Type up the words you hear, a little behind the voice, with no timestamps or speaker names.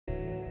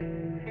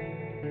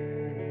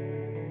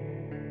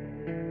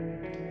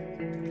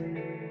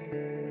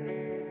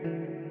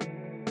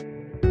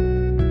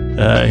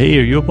Hey,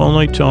 are you up all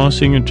night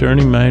tossing and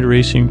turning, mind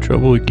racing,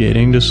 trouble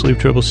getting to sleep,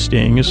 trouble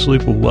staying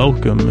asleep? Well,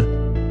 welcome.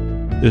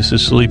 This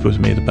is Sleep With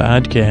Me, the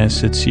podcast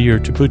that's here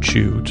to put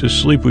you to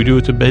sleep. We do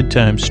it a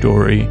bedtime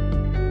story.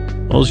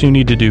 All you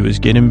need to do is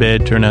get in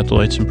bed, turn out the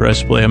lights, and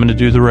press play. I'm going to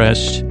do the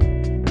rest. What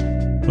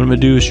I'm going to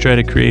do is try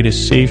to create a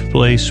safe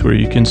place where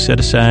you can set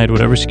aside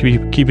whatever's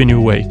keeping you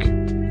awake.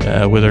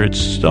 Whether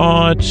it's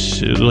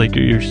thoughts, like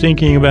you're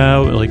thinking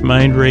about, like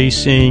mind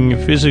racing,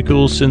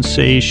 physical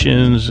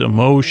sensations,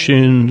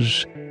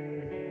 emotions,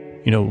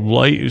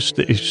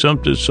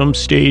 life, some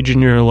stage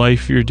in your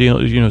life you're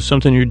dealing,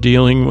 something you're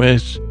dealing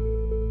with,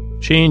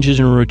 changes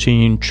in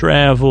routine,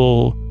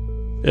 travel,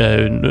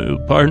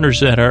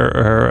 partners that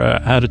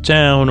are out of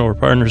town or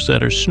partners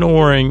that are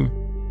snoring.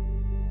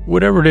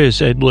 Whatever it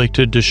is, I'd like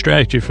to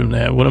distract you from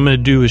that. What I'm going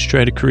to do is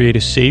try to create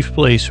a safe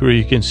place where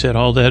you can set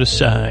all that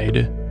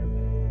aside.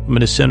 I'm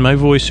going to send my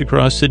voice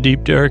across the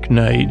deep, dark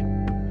night.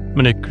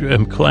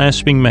 I'm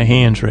clasping my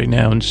hands right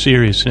now in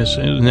seriousness,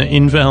 an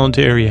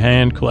involuntary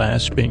hand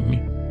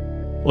clasping.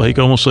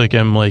 Almost like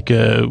I'm what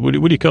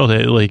do you call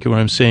that? Like when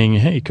I'm saying,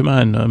 hey, come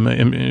on,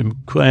 I'm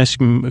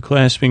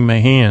clasping my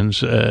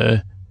hands.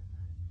 I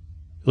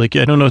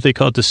don't know if they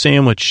call it the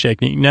sandwich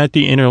technique, not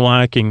the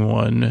interlocking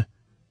one.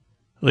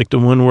 Like the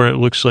one where it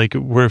looks like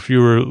where if you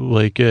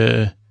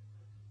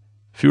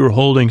were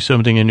holding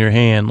something in your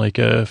hand, like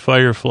a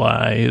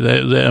firefly,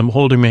 that I'm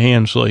holding my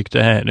hands like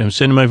that. I'm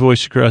sending my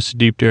voice across the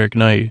deep, dark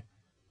night,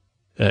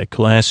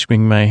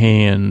 clasping my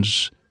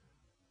hands,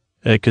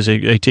 because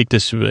I take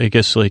this, I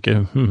guess,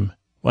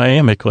 why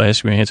am I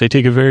clasping my hands? I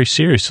take it very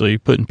seriously,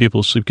 putting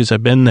people to sleep, because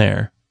I've been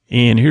there.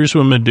 And here's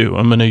what I'm going to do.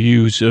 I'm going to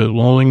use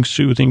lulling,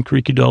 soothing,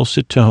 creaky,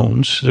 dulcet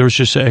tones. There was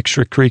just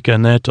extra creak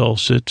on that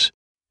dulcet.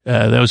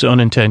 That was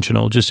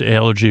unintentional, just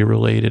allergy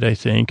related, I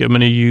think. I'm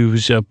going to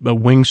use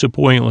wings of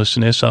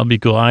pointlessness. I'll be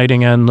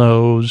gliding on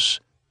those.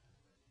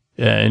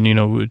 And,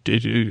 on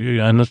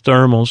the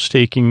thermals,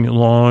 taking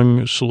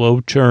long, slow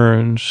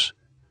turns.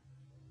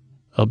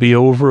 I'll be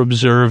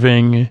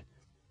over-observing.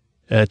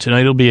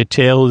 Tonight will be a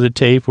tale of the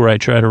tape where I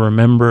try to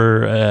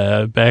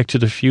remember Back to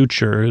the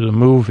Future, the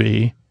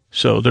movie.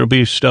 So there'll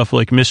be stuff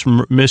like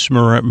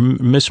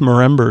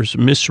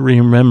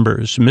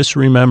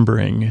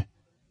misremembering.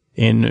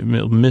 And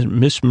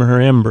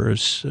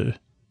misremembers.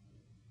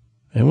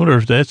 I wonder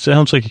if that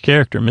sounds like a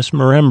character.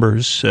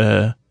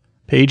 Misremembers.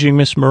 Paging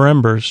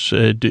misremembers.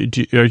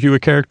 Are you a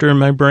character in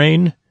my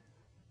brain?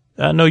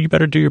 No, you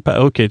better do your...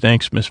 Okay,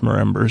 thanks,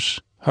 misremembers.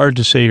 Hard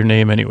to say your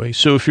name anyway.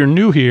 So if you're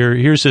new here,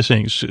 here's the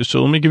thing.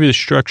 So let me give you the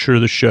structure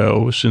of the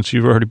show, since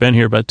you've already been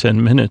here about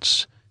 10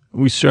 minutes.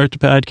 We start the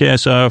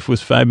podcast off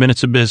with 5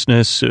 minutes of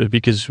business,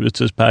 because it's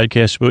this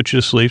podcast to put you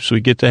to sleep, so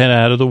we get that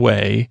out of the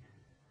way.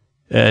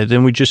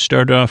 Then we just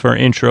start off our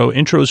intro.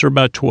 Intros are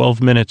about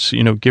 12 minutes,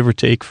 give or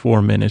take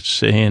 4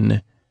 minutes.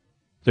 And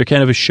they're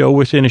kind of a show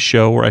within a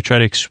show where I try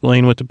to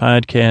explain what the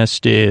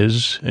podcast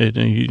is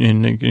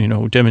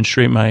and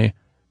demonstrate my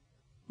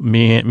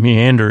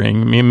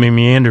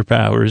meander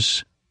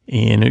powers.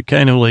 And it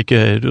kind of you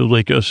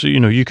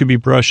could be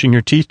brushing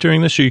your teeth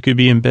during this, or you could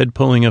be in bed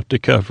pulling up the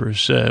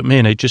covers.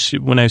 When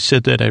I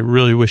said that, I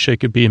really wish I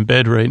could be in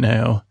bed right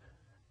now.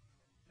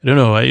 I don't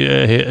know.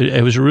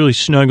 I was really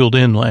snuggled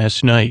in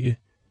last night,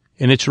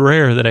 and it's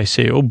rare that I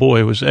say, "Oh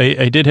boy,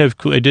 I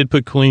did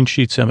put clean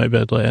sheets on my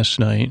bed last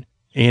night,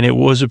 and it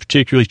was a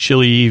particularly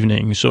chilly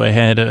evening. So I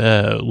had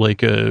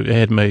I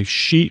had my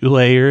sheet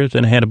layer,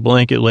 then I had a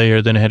blanket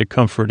layer, then I had a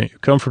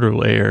comforter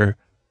layer,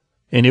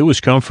 and it was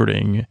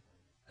comforting.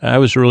 I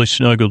was really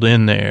snuggled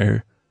in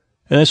there,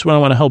 and that's what I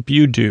want to help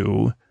you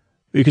do,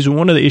 because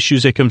one of the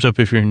issues that comes up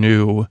if you're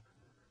new.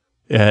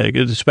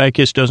 The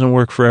podcast doesn't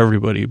work for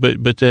everybody,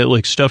 but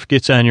that stuff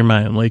gets on your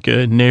mind,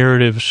 a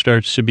narrative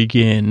starts to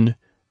begin,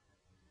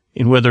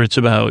 and whether it's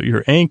about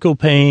your ankle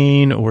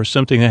pain or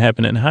something that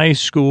happened in high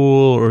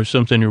school or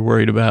something you're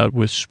worried about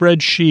with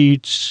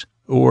spreadsheets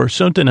or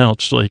something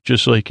else,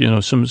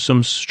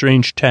 some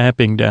strange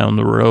tapping down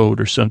the road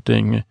or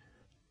something.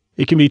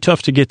 It can be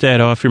tough to get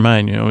that off your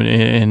mind,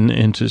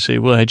 and to say,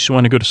 well, I just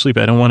want to go to sleep.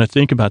 I don't want to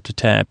think about the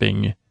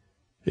tapping.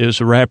 It was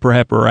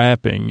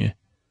rapping.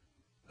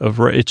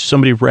 It's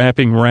somebody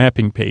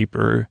wrapping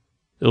paper,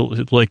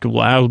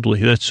 loudly.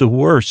 That's the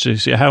worst.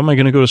 How am I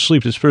going to go to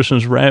sleep? This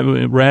person's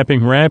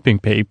wrapping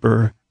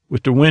paper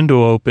with the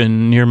window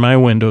open near my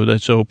window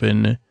that's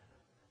open.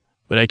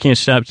 But I can't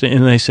stop.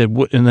 And I said,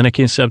 and then I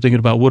can't stop thinking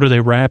about what are they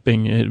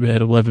wrapping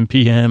at 11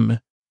 p.m.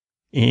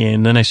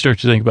 And then I start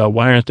to think about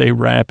why aren't they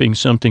wrapping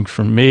something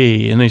for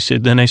me? And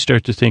then I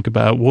start to think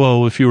about,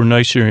 well, if you were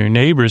nicer to your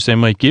neighbors, they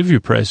might give you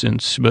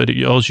presents, but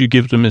all you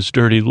give them is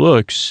dirty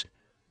looks.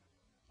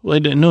 Well,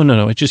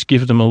 no. I just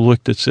give them a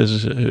look that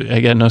says,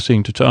 I got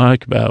nothing to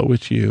talk about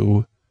with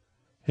you.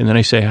 And then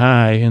I say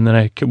hi, and then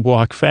I can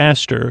walk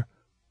faster.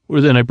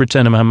 Or then I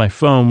pretend I'm on my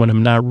phone when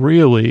I'm not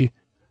really,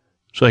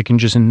 so I can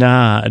just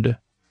nod.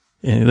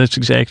 And that's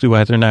exactly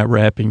why they're not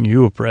wrapping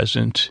you a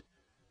present.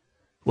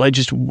 Well,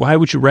 why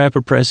would you wrap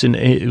a present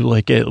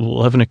like at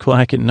 11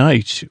 o'clock at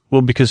night?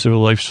 Well, because their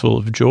life's full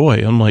of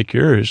joy, unlike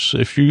yours.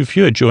 If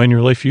you had joy in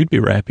your life, you'd be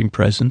wrapping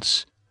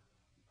presents.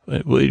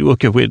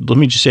 Okay, wait, let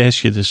me just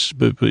ask you this.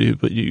 But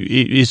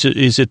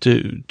is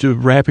it do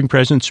wrapping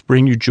presents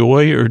bring you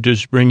joy, or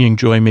does bringing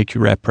joy make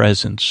you wrap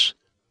presents?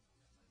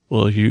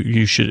 Well,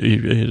 you should,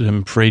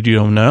 I'm afraid you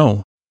don't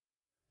know.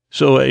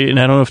 So, and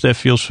I don't know if that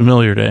feels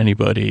familiar to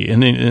anybody.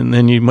 And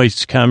then you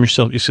might calm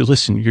yourself. You say,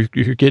 listen,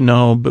 you're getting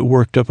all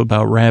worked up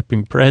about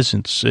wrapping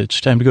presents. It's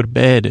time to go to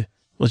bed.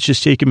 Let's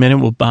just take a minute.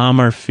 We'll balm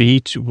our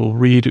feet. We'll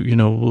read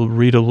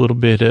a little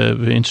bit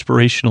of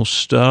inspirational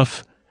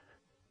stuff.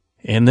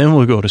 And then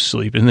we'll go to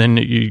sleep. And then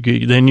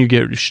you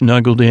get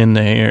snuggled in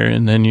there.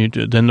 And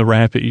then the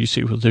wrap it, you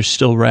say, well, they're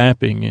still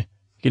wrapping. You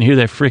can hear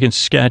that freaking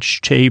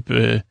Scotch tape,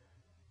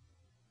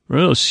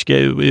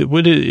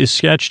 what is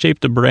Scotch tape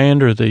the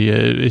brand or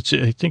the,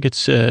 I think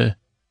it's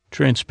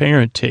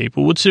transparent tape.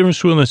 Well, what's the difference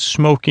between the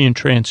smoky and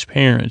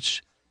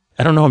transparent?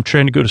 I don't know. I'm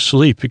trying to go to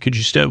sleep. Could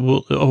you step?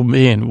 Well, oh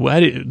man,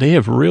 they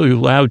have really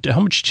loud, how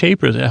much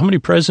tape are they? How many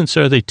presents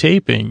are they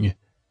taping?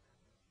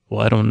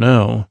 Well, I don't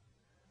know.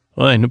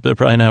 Well, I know they're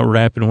probably not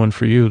wrapping one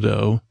for you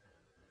though.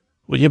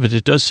 Well, yeah, but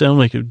it does sound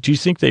like, do you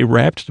think they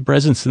wrapped the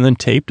presents and then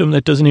taped them?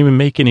 That doesn't even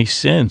make any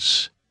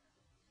sense.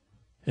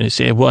 And I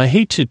say, well, I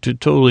hate to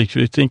totally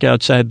think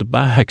outside the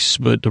box,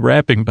 but the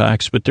wrapping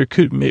box, but do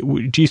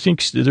you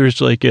think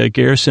there's like a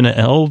garrison of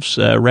elves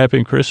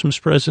wrapping Christmas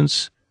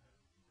presents?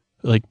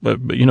 Like,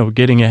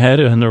 getting ahead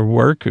on their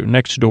work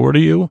next door to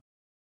you?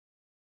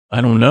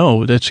 I don't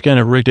know. That's kind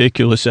of a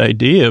ridiculous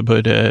idea,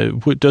 but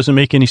it doesn't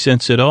make any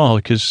sense at all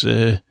because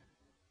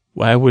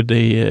why would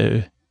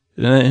they?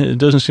 It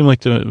doesn't seem like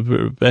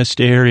the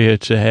best area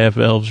to have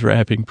elves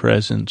wrapping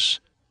presents.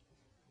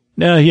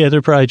 No, yeah,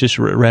 they're probably just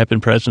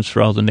wrapping presents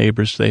for all the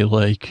neighbors they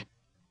like.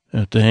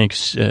 Thanks.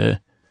 So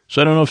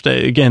I don't know if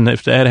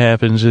that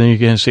happens, then you're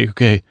going to say,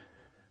 okay,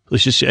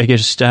 I got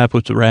to stop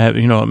with the rap.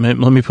 Let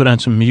me put on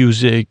some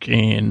music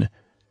and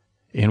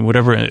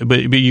whatever.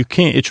 But you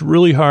can't, it's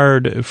really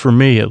hard for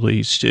me at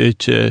least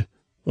to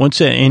once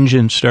that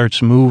engine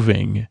starts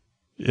moving,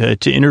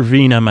 to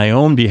intervene on my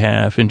own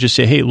behalf and just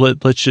say, hey,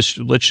 let's just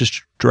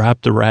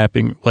drop the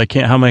wrapping. Like,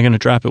 how am I going to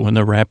drop it when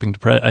they're wrapping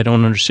I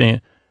don't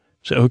understand.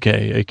 So,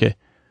 okay.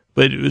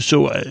 But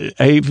so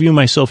I view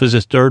myself as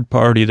a third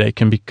party that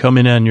can be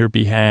coming on your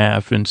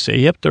behalf and say,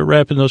 yep, they're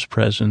wrapping those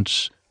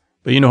presents.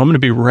 But, I'm going to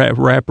be rapping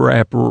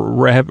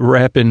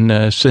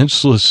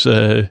senseless,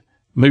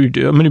 maybe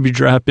I'm going to be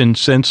dropping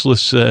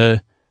senseless,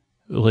 again,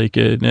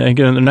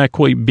 they're not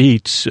quite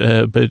beats,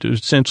 but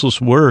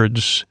senseless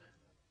words.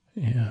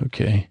 Yeah,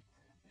 okay.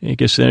 I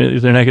guess they're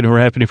not going to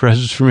wrap any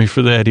presents for me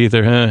for that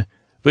either, huh?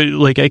 But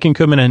like I can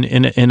come in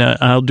and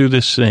I'll do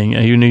this thing.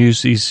 I'm going to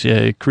use these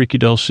creaky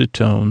dulcet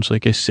tones,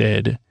 like I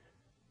said,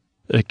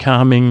 a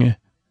calming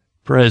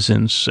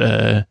presence,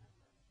 a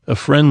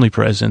friendly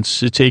presence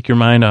to take your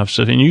mind off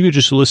stuff. And you could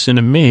just listen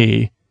to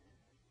me,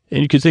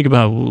 and you could think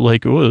about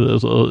like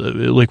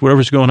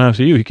whatever's going on with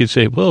you. You could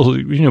say, well,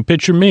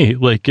 picture me.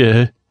 Like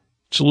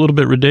it's a little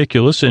bit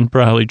ridiculous and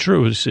probably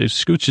true.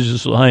 Scoots is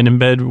just lying in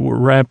bed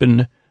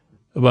wrapping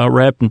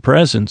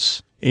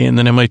presents. And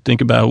then I might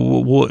think about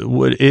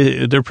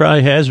there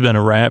probably has been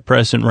a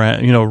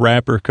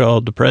rapper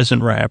called the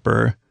Present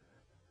Rapper.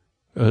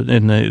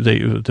 And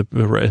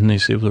they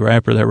say the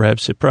rapper that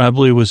raps, it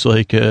probably was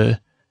like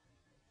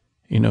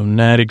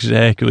not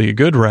exactly a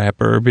good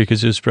rapper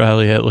because it's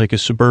probably at like a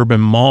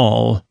suburban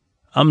mall.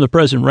 I'm the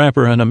Present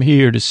Rapper and I'm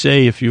here to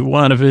say if you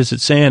want to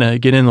visit Santa,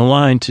 get in the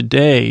line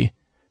today.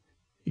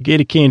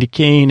 Get a candy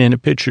cane and a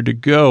pitcher to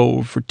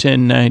go for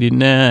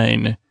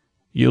 $10.99.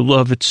 You'll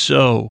love it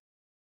so.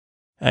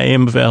 I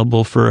am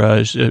available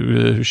for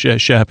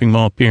shopping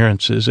mall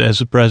appearances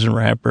as a Present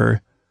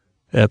Rapper.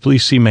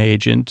 Please see my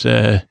agent.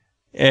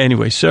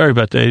 Anyway, sorry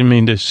about that. I didn't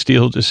mean to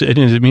I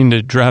didn't mean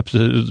to drop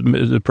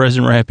the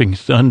present wrapping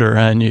thunder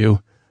on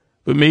you.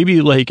 But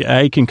maybe like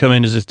I can come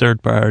in as a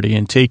third party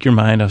and take your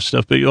mind off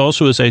stuff. But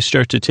also as I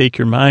start to take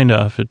your mind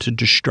off it to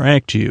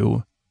distract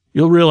you,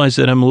 you'll realize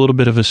that I'm a little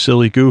bit of a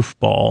silly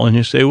goofball. And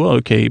you say, well,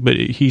 okay, but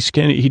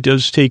he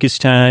does take his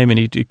time and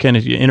he kind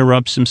of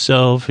interrupts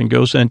himself and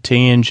goes on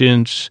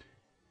tangents.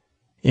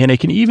 And I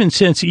can even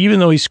sense, even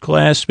though he's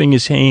clasping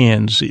his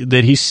hands,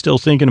 that he's still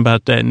thinking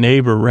about that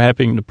neighbor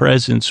wrapping the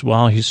presents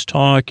while he's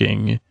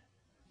talking.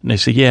 And I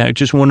say, yeah, I'm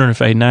just wondering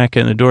if I knock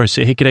on the door, I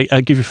say, hey,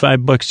 I'll give you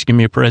 $5 to give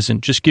me a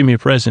present. Just give me a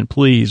present,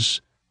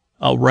 please.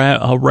 I'll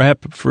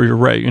wrap for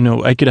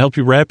your, I could help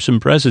you wrap some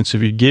presents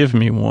if you give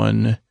me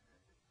one.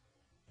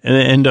 And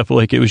it ended up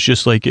like, it was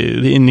just like,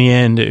 in the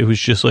end, it was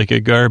just like a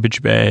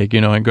garbage bag,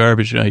 and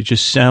garbage, it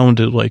just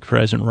sounded like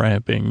present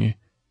wrapping.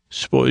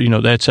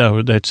 That's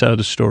how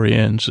the story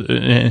ends.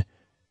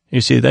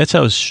 You see, that's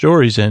how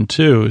stories end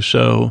too.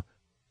 So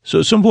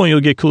at some point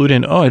you'll get clued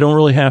in, I don't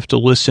really have to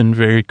listen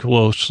very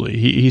closely.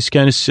 He's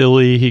kind of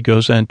silly. He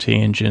goes on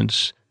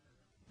tangents,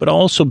 but I'll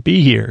also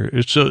be here.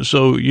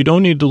 So you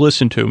don't need to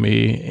listen to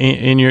me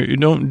and you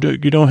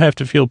don't have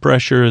to feel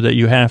pressure that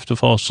you have to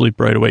fall asleep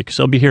right away.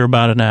 'Cause I'll be here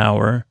about an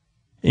hour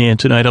And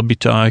tonight I'll be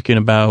talking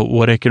about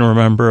what I can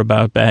remember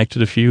about Back to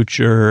the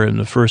Future and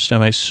the first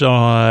time I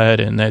saw it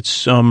and that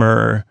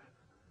summer.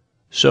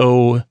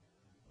 So,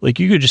 like,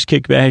 you could just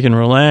kick back and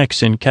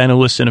relax and kind of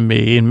listen to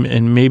me,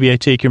 and maybe I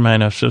take your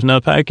mind off stuff. Now,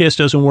 the podcast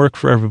doesn't work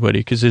for everybody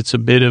because it's a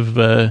bit of,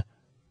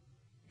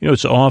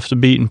 it's off the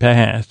beaten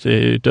path.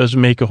 It doesn't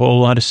make a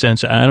whole lot of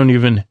sense. I don't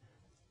even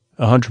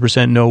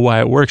 100% know why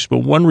it works, but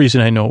one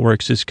reason I know it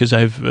works is because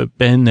I've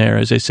been there,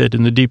 as I said,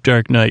 in the deep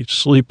dark night,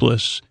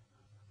 sleepless,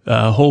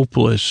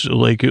 hopeless,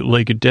 like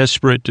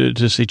desperate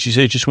to say, geez,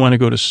 I just want to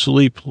go to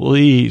sleep,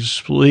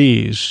 please,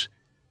 please.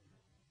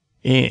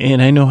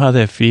 And I know how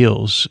that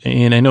feels,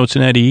 and I know it's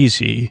not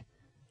easy,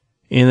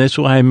 and that's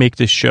why I make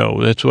this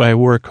show. That's why I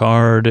work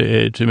hard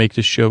to make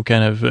this show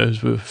kind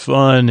of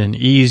fun and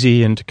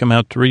easy and to come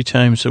out 3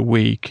 times a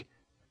week,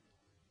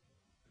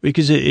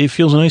 because it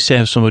feels nice to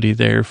have somebody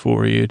there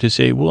for you to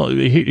say, well,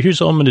 here's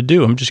all I'm going to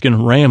do. I'm just going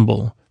to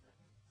ramble.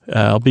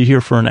 I'll be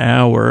here for an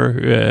hour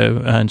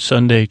on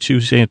Sunday,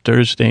 Tuesday, and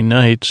Thursday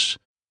nights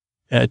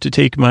to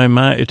take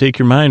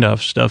your mind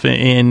off stuff.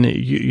 And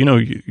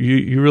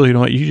you really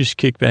don't. You just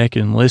kick back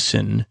and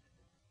listen,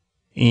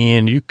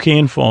 and you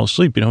can fall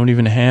asleep. You don't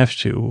even have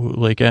to.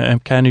 Like, I'm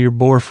kind of your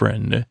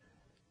boyfriend,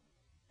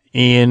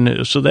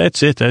 and so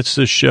that's it. That's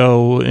the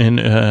show.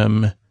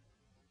 And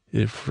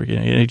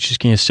I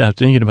just can't stop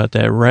thinking about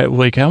that.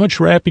 Like, how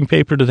much wrapping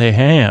paper do they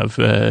have?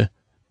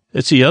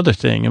 That's the other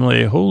thing. I'm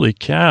like, holy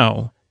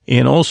cow.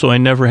 And also, I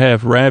never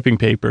have wrapping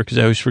paper because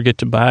I always forget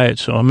to buy it.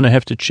 So I'm going to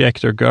have to check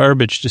their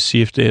garbage to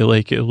see if they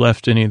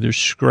left any of their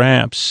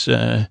scraps.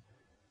 But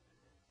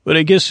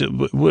I guess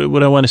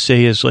what I want to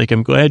say is, like,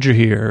 I'm glad you're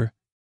here.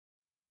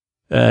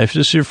 If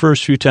this is your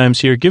first few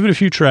times here, give it a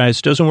few tries.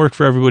 It doesn't work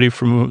for everybody.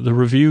 From the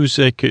reviews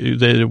that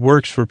it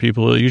works for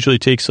people, it usually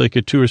takes like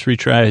 2 or 3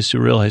 tries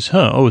to realize,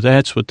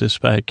 that's what this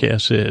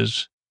podcast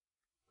is.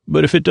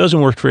 But if it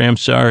doesn't work for you, I'm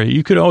sorry.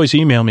 You could always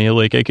email me.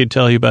 Like, I could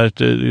tell you about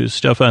the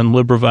stuff on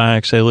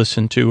LibriVox I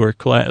listen to, or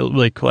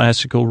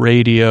classical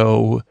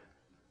radio,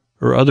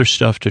 or other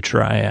stuff to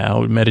try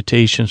out,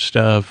 meditation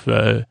stuff,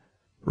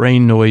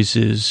 rain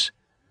noises.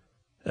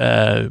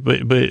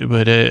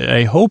 But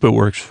I hope it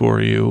works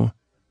for you.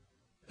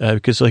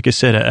 Because, like I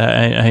said,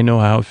 I know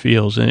how it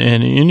feels,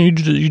 and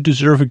you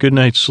deserve a good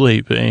night's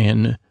sleep,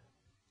 and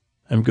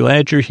I'm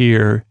glad you're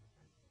here.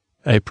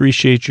 I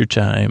appreciate your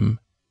time,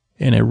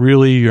 and I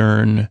really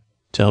yearn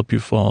to help you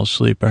fall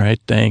asleep. All right,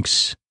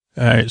 thanks.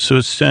 All right, so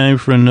it's time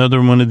for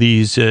another one of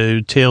these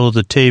Tale of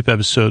the Tape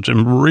episodes.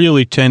 I'm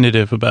really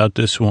tentative about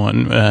this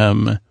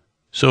one.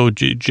 So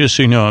just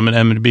so you know, I'm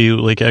going to be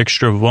like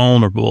extra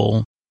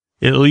vulnerable,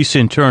 at least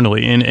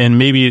internally, and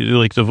maybe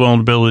like the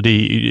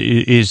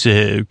vulnerability is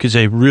because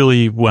I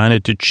really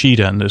wanted to cheat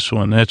on this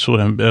one. That's what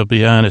I'll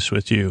be honest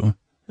with you.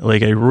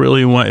 Like, I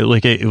really want,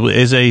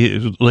 as I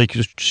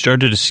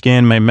started to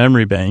scan my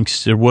memory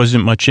banks, there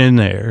wasn't much in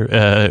there.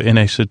 And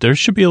I said, there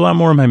should be a lot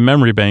more in my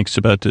memory banks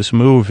about this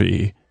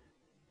movie.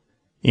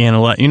 And a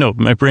lot,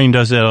 my brain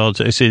does that all the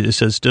time. It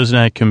says, does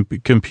not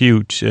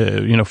compute,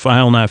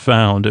 file not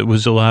found. It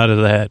was a lot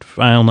of that,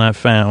 file not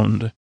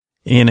found.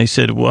 And I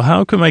said, well,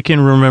 how come I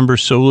can remember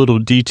so little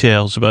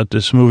details about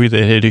this movie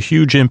that had a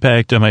huge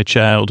impact on my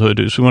childhood?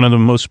 It was one of the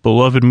most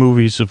beloved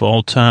movies of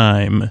all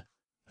time.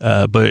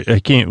 But I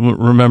can't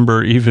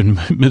remember even,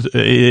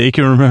 I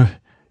can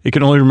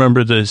only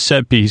remember the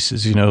set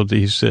pieces,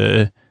 these,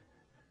 and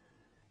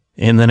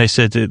then I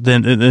said,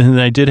 then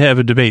I did have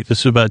a debate.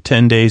 This was about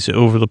 10 days,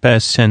 over the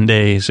past 10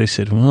 days. I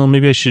said, well,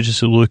 maybe I should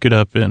just look it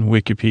up on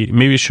Wikipedia.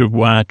 Maybe I should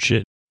watch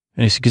it.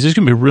 And I said, because it's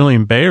going to be really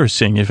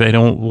embarrassing if I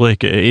don't I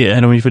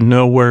don't even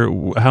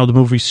know how the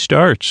movie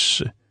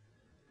starts.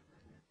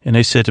 And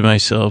I said to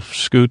myself,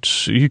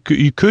 Scoots, you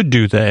could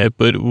do that,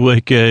 but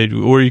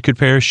or you could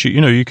parachute,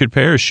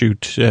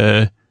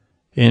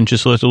 and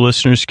just let the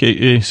listeners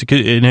and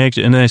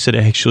then I said,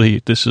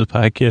 actually, this is a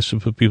podcast to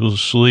put people to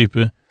sleep.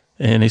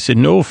 And I said,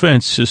 no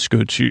offense,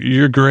 Scoots,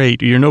 you're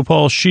great. You're no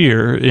Paul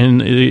Scheer,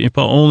 and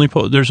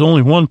there's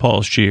only one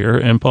Paul Scheer,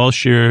 and Paul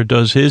Scheer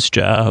does his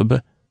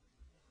job.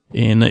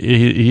 And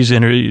he's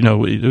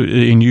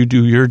and you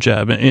do your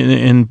job,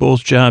 and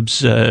both jobs,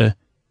 they're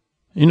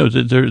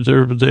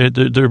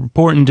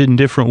important in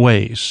different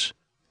ways.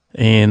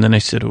 And then I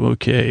said,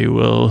 okay,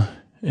 well,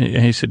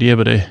 and he said, yeah,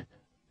 but and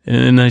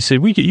then I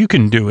said, you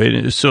can do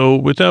it. So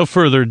without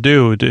further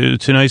ado,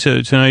 tonight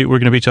we're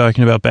going to be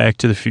talking about Back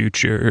to the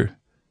Future,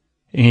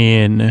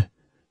 and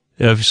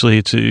obviously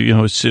it's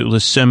a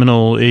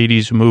seminal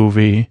 80s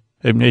movie.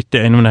 I'm not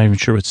even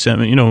sure what's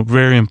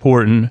very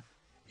important.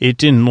 It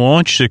didn't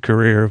launch the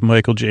career of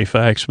Michael J.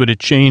 Fox, but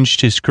it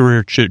changed his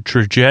career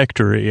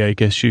trajectory, I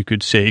guess you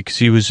could say, because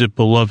he was a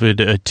beloved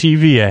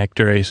TV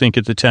actor, I think,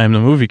 at the time the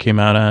movie came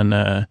out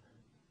on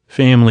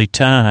Family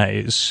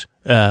Ties.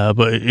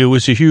 But it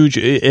was a huge,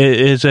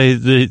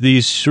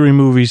 these 3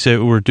 movies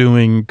that were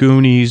doing,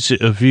 Goonies,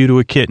 A View to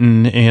a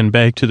Kitten, and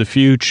Back to the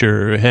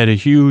Future, had a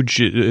huge,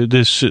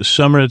 this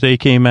summer they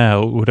came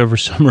out, whatever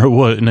summer it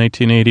was,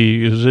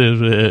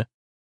 1980,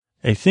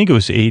 I think it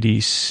was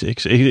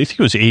 86. I think it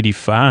was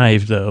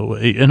 85, though.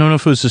 I don't know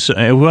if it was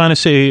I want to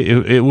say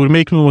it would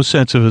make more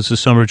sense if it was the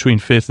summer between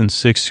 5th and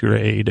 6th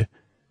grade.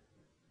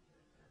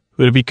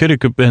 But it could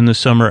have been the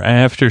summer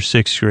after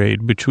 6th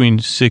grade, between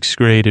 6th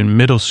grade and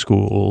middle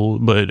school.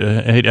 But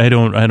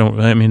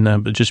I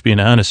mean, just being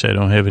honest, I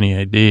don't have any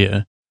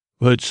idea.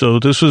 But so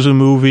this was a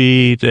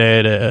movie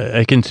that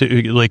I can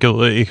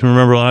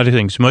remember a lot of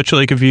things. Much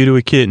like A View to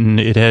a Kitten,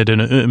 it had an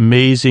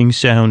amazing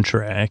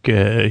soundtrack,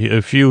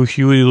 a few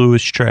Huey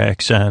Lewis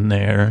tracks on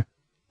there.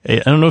 I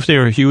don't know if they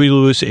were Huey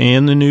Lewis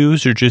and the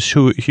News or just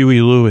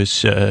Huey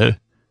Lewis. I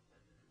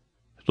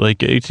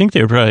think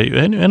they were probably,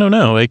 I don't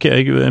know,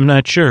 I'm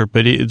not sure.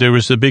 But there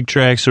was the big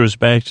tracks. There was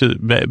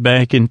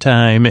Back in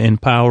Time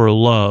and Power of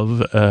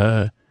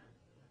Love.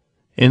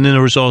 And then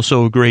there was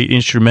also great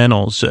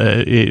instrumentals.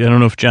 I don't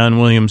know if John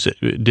Williams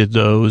did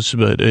those,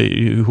 but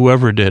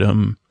whoever did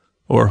them,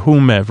 or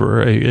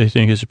whomever, I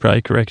think is the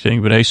probably correct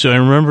thing. But I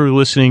remember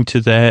listening to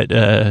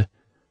that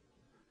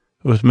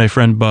with my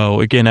friend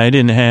Bo. Again, I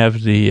didn't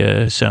have the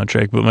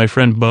soundtrack, but my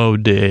friend Bo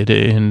did,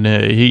 and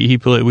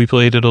we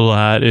played it a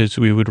lot as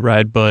we would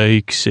ride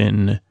bikes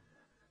and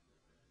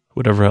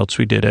whatever else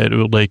we did at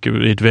like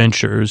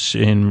adventures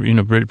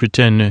and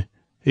pretend.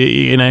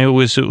 And I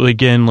was,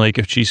 again, like,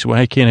 geez,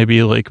 why can't I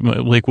be like,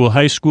 will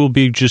high school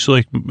be just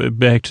like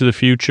Back to the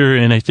Future?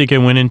 And I think I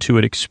went into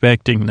it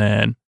expecting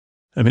that.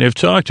 I mean, I've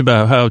talked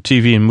about how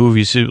TV and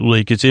movies,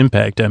 its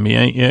impact on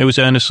me. I was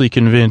honestly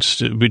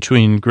convinced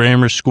between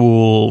grammar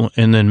school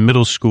and then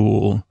middle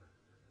school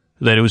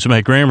that it was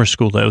my grammar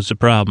school that was the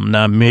problem,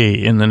 not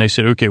me. And then I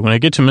said, okay, when I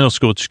get to middle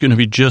school, it's going to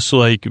be just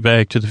like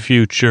Back to the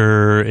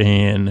Future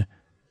and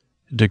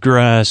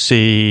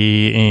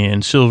Degrassi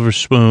and Silver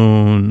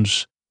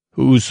Spoons.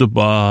 Who's the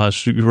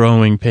boss?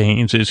 Growing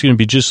Pains. It's going to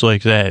be just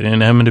like that.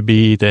 And I'm going to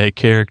be that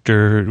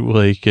character,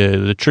 like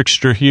the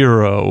trickster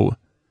hero.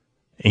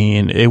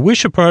 And I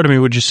wish a part of me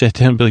would just sit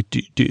down and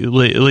be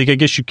like, I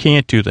guess you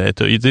can't do that,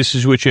 though. This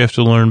is what you have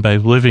to learn by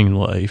living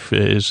life.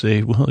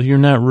 You're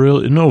not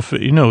really,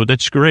 no,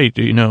 that's great,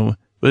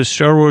 But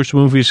Star Wars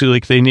movies,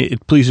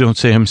 please don't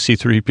say I'm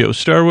C-3PO.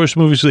 Star Wars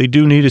movies, they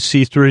do need a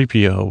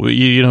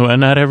C-3PO.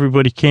 And not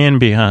everybody can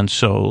be Han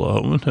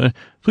Solo.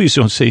 Please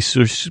don't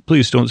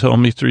tell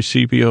me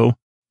 3CPO.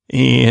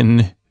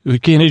 And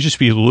can't it just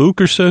be Luke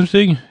or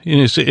something?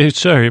 And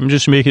sorry, I'm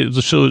just making it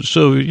so,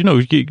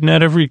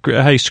 not every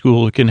high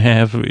school can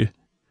have,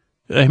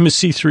 I'm a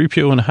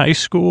C-3PO in high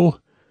school.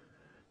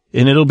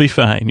 And it'll be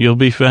fine. You'll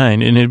be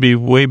fine. And it'd be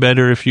way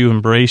better if you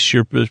embrace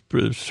your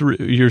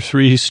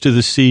 3s to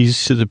the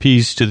C's to the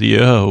P's to the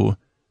O.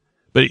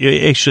 But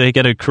actually, I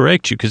got to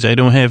correct you because I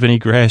don't have any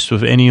grasp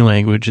of any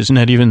language. It's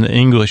not even the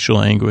English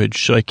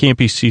language. So I can't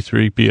be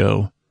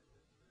C-3PO.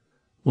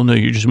 Well, no,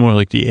 you're just more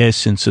like the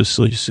essence of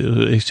sleep. So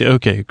they say,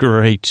 okay,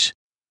 great.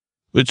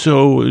 But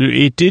so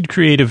it did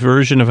create a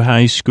version of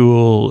high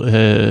school.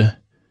 There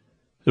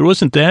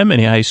wasn't that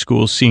many high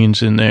school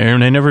scenes in there,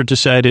 and I never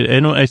decided.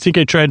 I think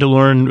I tried to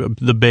learn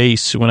the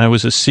bass when I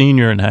was a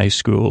senior in high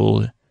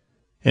school,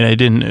 and I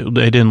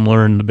didn't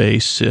learn the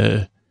bass.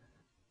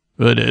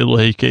 But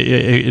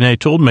and I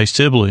told my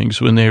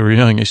siblings when they were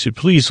young, I said,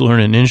 please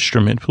learn an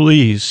instrument,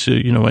 please, so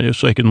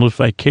I can live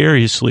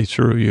vicariously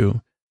through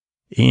you.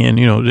 And,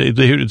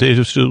 they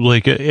just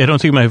like, I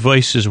don't think my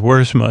voice is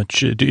worth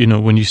much.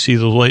 When you see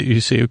the light, you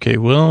say, okay,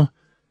 well,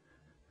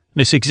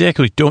 and it's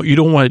exactly, don't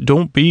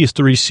be a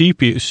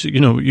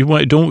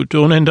 3CPO,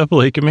 don't end up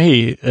like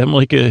me.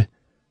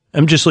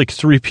 I'm just like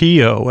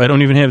 3PO. I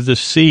don't even have the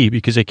C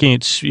because I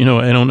can't,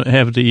 I don't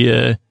have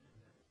the,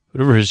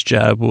 whatever his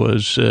job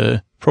was,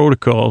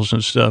 protocols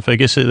and stuff. I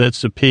guess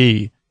that's the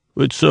P.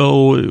 But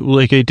so,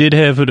 I did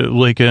have a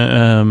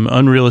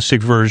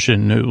unrealistic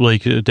version,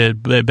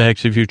 that Back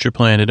to the Future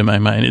planted in my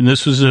mind. And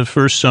this was the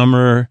first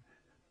summer,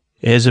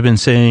 as I've been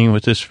saying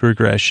with this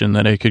progression,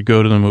 that I could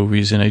go to the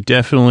movies. And I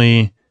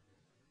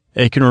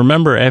can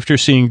remember after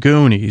seeing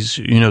Goonies,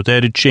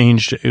 that had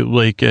changed.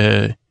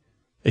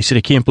 I said,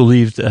 I can't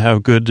believe how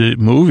good the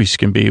movies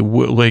can be.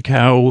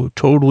 How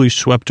totally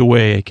swept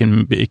away it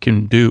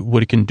can do,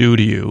 what it can do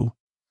to you.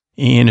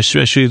 And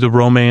especially the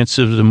romance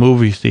of the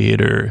movie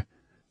theater.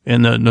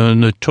 And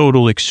the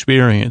total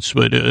experience,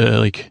 but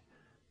I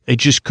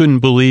just couldn't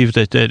believe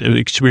that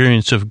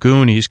experience of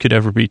Goonies could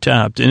ever be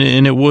topped.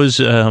 And it was,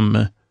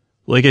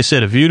 like I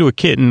said, A View to a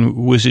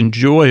Kitten was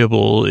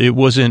enjoyable. It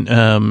wasn't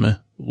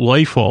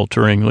life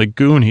altering like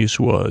Goonies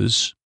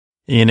was.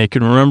 And I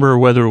can remember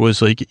whether it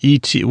was like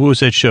E.T., what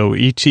was that show?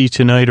 E.T.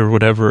 Tonight or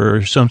whatever,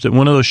 or something.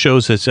 One of those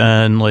shows that's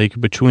on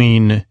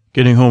between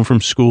getting home from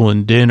school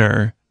and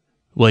dinner.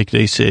 Like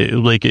they say,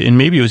 and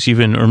maybe it was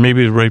even, or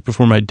maybe it was right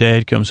before my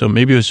dad comes home.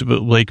 Maybe it was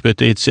but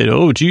they'd said,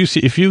 oh,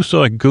 if you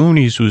thought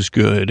Goonies was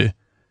good,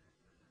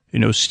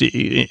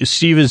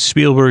 Steven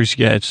Spielberg's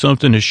got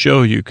something to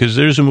show you because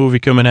there's a movie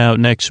coming out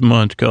next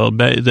month called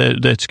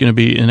that's going to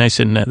be, and I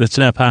said, no, that's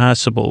not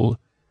possible.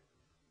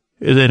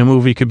 That a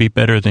movie could be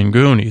better than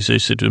Goonies. I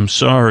said, I'm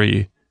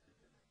sorry,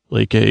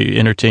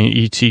 entertain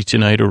E.T.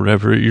 Tonight or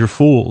whatever, you're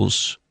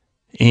fools.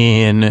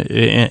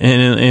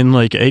 And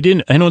like, I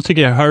don't think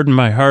I hardened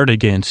my heart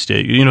against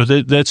it. You know,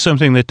 that's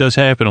something that does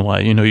happen a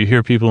lot. You know, you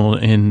hear people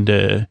and,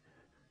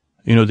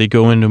 you know, they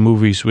go into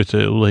movies with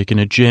like an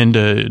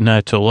agenda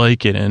not to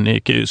like it.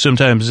 And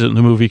sometimes the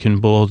movie can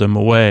blow them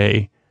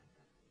away.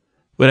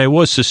 But I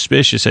was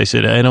suspicious. I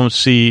said, I don't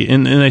see,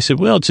 and I said,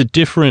 well, I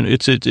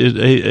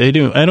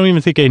don't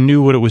even think I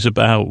knew what it was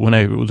about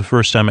the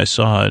first time I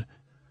saw it.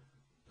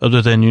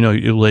 Other than, you know,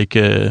 like,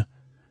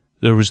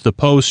 there was the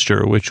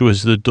poster, which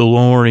was the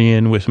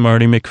DeLorean with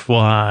Marty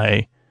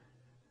McFly.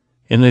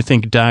 And I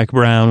think Doc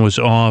Brown was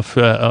off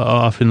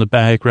in the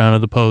background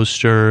of the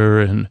poster.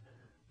 And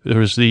there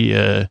was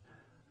the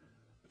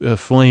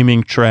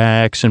flaming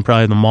tracks and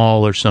probably the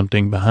mall or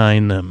something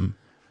behind them.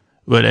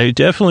 But I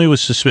definitely was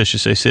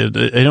suspicious. I said,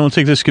 I don't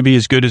think this could be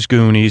as good as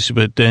Goonies.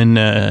 But then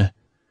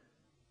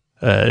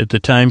the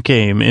time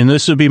came, and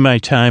this would be my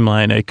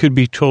timeline. I could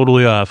be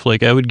totally off.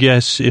 Like, I would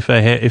guess if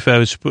I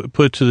was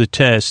put to the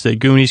test that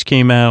Goonies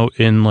came out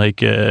in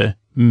like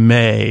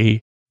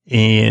May,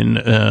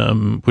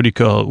 and what do you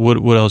call it?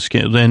 What else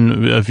came?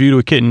 Then A View to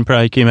a Kitten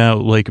probably came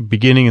out like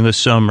beginning of the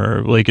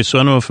summer. Like, so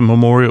I don't know if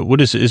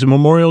is it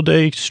Memorial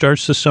Day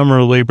starts the summer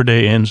or Labor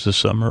Day ends the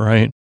summer,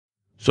 right?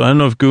 So I don't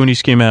know if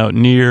Goonies came out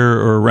near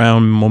or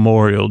around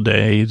Memorial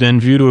Day. Then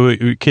View to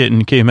a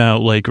Kitten came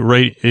out like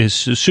right as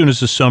soon as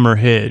the summer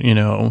hit, you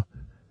know.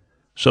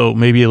 So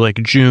maybe like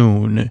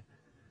June.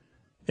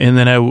 And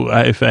then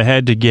if I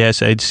had to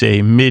guess, I'd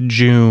say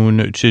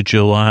mid-June to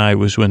July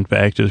was when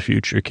Back to the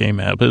Future came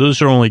out. But those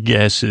are only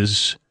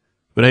guesses.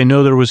 But I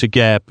know there was a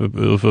gap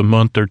of a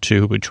month or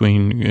two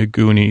between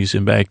Goonies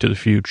and Back to the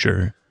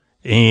Future.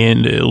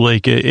 And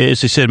like,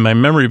 as I said, my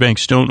memory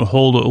banks don't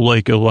hold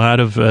like a lot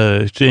of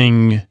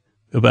thing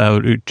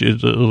about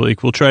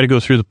like, we'll try to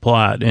go through the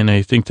plot, and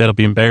I think that'll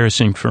be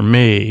embarrassing for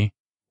me,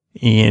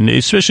 and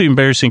especially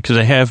embarrassing because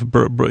I have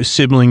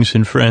siblings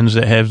and friends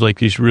that have like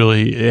these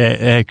really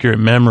accurate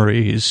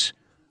memories,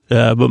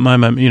 but my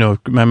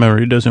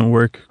memory doesn't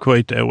work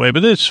quite that way.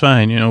 But that's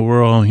fine, you know.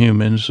 We're all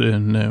humans,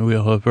 and we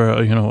all have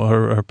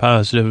our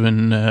positive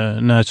and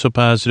not so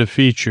positive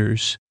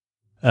features.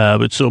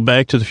 But so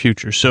Back to the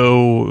Future.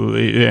 So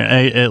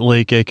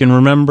I can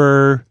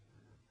remember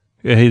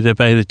that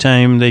by the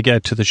time they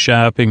got to the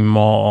shopping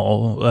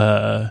mall,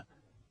 I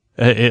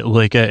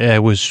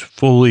was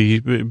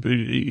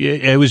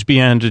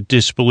beyond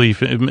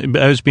disbelief.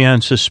 I was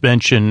beyond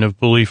suspension of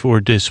belief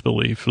or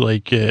disbelief.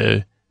 Like,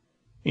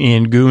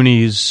 in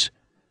Goonies,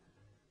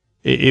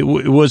 it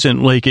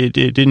wasn't like it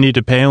didn't need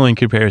to pale in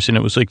comparison.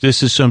 It was like,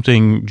 this is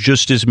something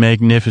just as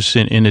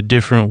magnificent in a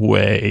different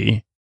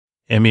way.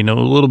 I mean, a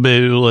little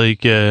bit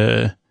like,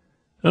 I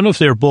don't know if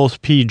they're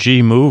both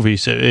PG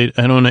movies. I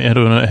don't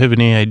have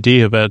any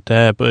idea about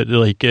that, but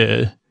like,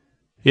 yeah,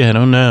 I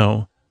don't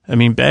know. I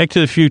mean, Back to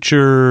the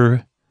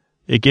Future,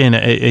 again,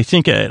 I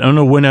think, I don't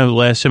know when the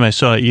last time I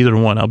saw either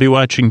one. I'll be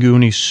watching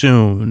Goonies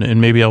soon, and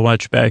maybe I'll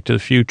watch Back to the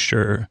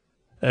Future.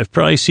 I've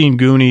probably seen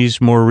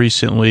Goonies more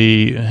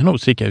recently. I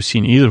don't think I've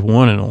seen either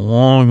one in a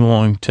long,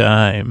 long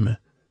time.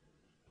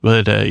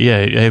 But, yeah,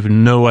 I have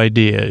no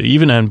idea.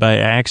 Even by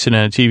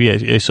accident on TV, I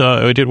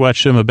did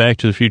watch some of Back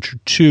to the Future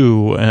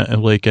 2,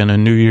 like on a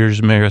New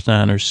Year's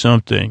marathon or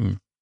something.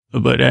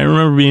 But I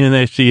remember being in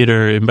that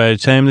theater, and by the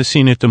time the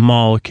scene at the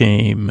mall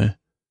came,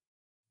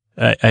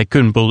 I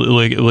couldn't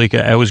believe, like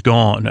I was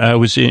gone. I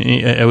was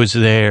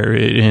there,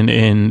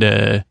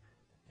 and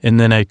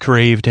then I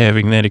craved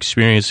having that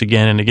experience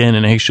again and again,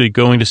 and actually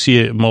going to see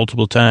it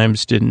multiple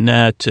times did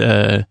not,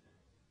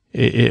 I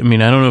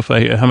mean, I don't know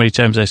how many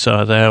times I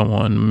saw that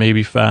one.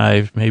 Maybe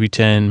 5, maybe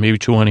 10, maybe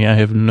 20. I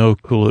have no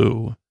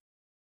clue.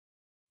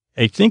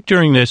 I think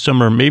during that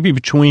summer, maybe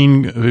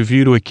between A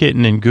View to a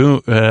Kitten and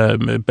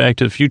Back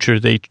to the Future,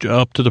 they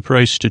upped the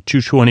price to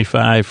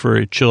 $225 for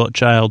a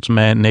child's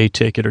matinee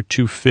ticket, or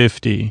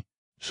 $250.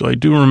 So I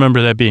do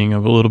remember that being a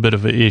little bit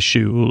of an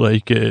issue.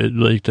 Like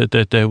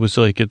that was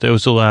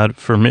a lot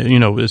for me. You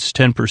know, it's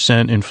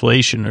 10%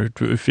 inflation or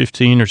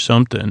 15 or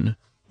something.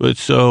 But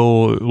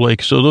so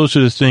those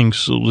are the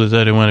things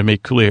that I want to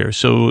make clear.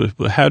 So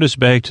how does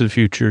Back to the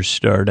Future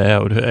start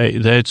out?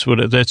 That's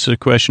the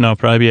question I'll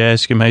probably be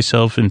asking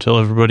myself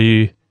until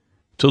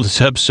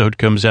this episode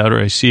comes out or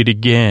I see it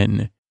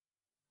again.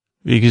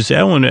 Because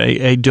that one,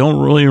 I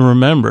don't really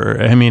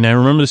remember. I mean, I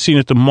remember the scene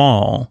at the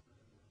mall,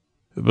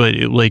 but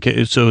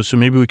so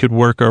maybe we could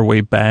work our way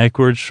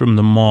backwards from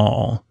the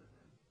mall.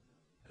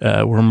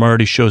 Where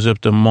Marty shows up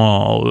at the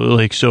mall.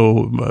 Like,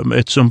 so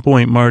at some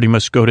point, Marty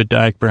must go to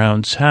Doc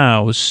Brown's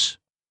house.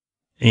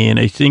 And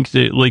I think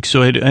that, like,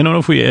 so I don't know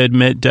if we had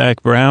met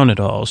Doc Brown at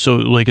all. So,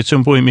 like, at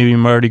some point, maybe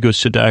Marty goes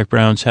to Doc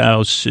Brown's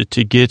house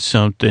to get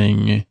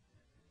something.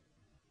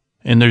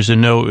 And there's a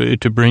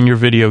note to bring your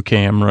video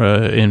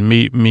camera and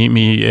meet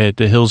me at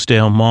the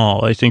Hillsdale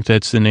Mall. I think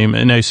that's the name.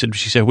 And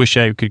she said, I wish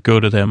I could go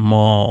to that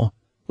mall.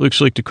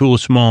 Looks like the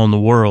coolest mall in the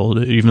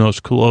world, even though it's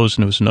closed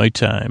and it was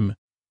nighttime.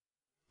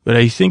 But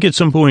I think at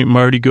some point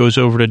Marty goes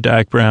over to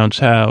Doc Brown's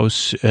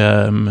house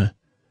to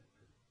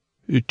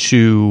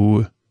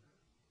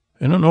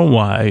I don't know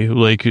why.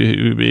 Like,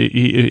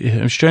 I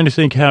was trying to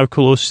think how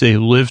close they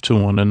live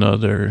to one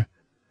another.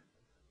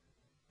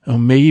 Oh,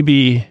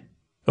 maybe.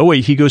 Oh,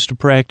 wait, he goes to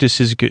practice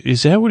his.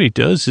 Is that what he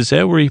does? Is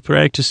that where he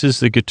practices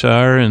the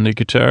guitar and the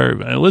guitar?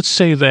 Let's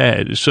say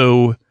that.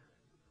 So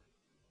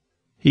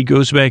he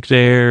goes back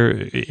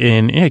there,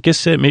 and yeah, I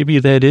guess that maybe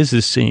that is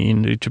the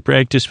scene to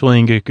practice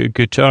playing a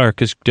guitar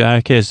because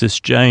Doc has this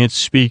giant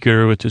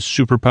speaker with a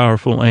super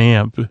powerful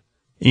amp.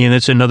 And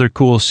that's another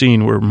cool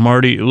scene where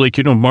Marty, like,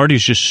 you know,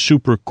 Marty's just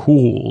super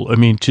cool. I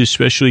mean,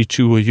 especially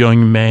to a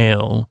young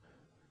male.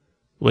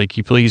 Like,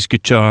 he plays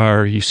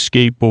guitar, he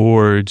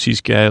skateboards,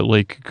 he's got,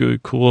 like,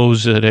 good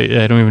clothes that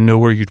I don't even know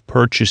where you'd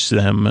purchase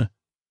them.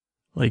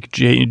 Like,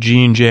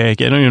 jean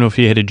jacket. I don't even know if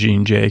he had a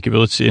jean jacket, but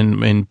let's see,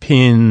 and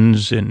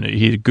pins, and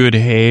he had good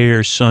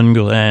hair,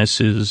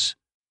 sunglasses,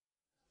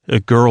 a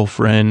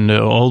girlfriend,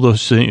 all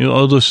those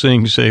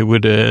things I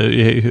would have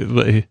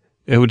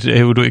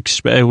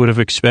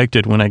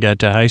expected when I got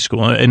to high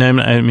school. And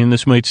I mean,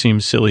 this might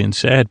seem silly and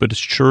sad, but it's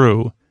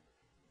true.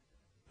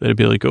 That'd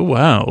be like, oh,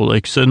 wow,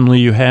 like suddenly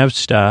you have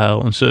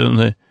style and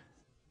suddenly,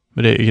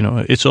 but you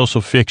know, it's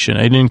also fiction.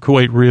 I didn't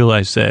quite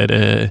realize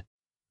that.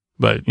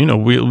 But you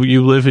know,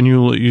 you live and you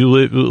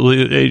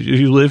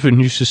live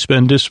and you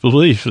suspend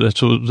disbelief.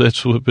 That's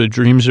what the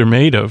dreams are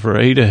made of,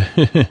 right?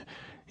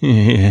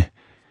 Yeah.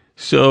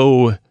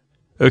 So,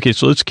 okay,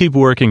 so let's keep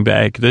working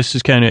back. This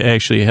is kind of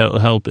actually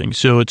helping.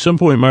 So at some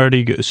point,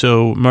 Marty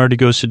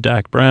goes to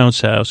Doc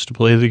Brown's house to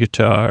play the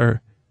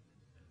guitar.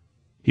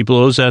 He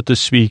blows out the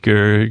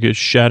speaker, gets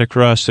shot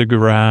across the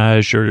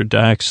garage or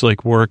Doc's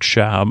like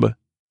workshop.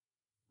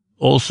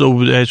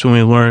 Also, that's when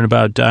we learn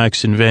about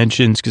Doc's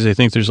inventions, because I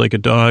think there's like a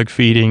dog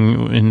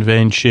feeding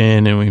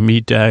invention, and we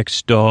meet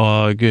Doc's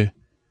dog,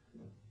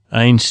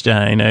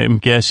 Einstein. I'm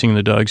guessing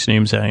the dog's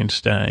name's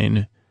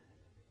Einstein.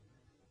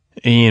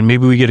 And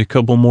maybe we get a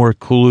couple more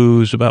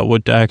clues about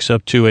what Doc's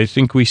up to. I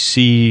think we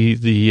see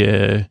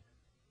the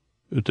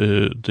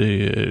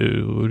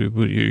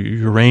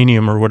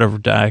uranium or whatever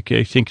Doc.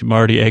 I think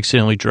Marty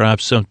accidentally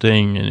drops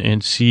something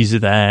and sees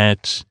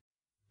that.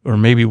 Or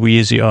maybe we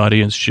as the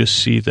audience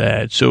just see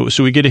that. So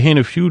we get a hint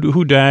of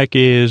who Doc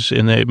is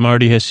and that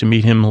Marty has to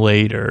meet him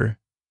later.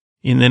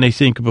 And then I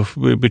think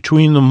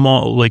between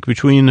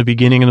the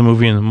beginning of the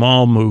movie and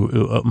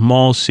the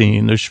mall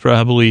scene, there's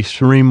probably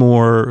 3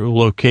 more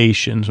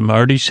locations: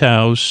 Marty's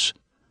house,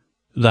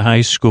 the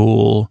high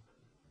school,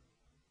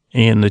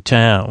 and the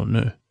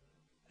town,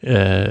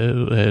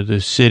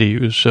 the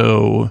city.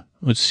 So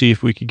let's see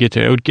if we could get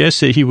there. I would guess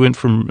that he went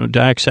from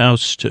Doc's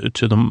house to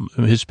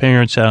his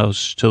parents'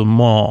 house to the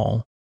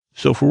mall.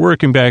 So if we're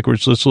working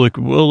backwards, let's look.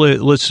 Well, I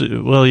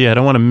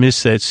don't want to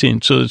miss that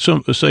scene. So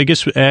I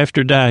guess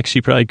after Doc's,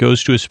 he probably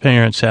goes to his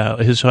parents'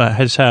 house, his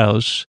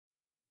house,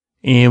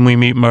 and we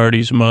meet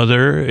Marty's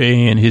mother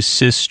and his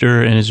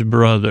sister and his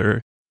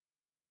brother.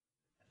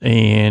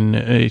 And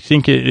I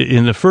think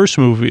in the first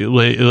movie,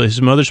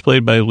 his mother's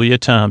played by Leah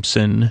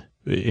Thompson,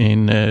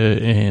 and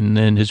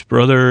then his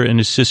brother and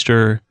his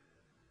sister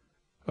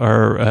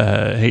are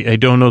I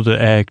don't know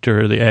the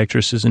actor or the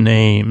actress's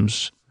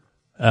names.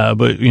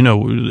 But, you know,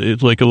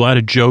 like a lot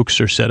of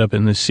jokes are set up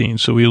in this scene.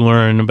 So we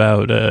learn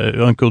about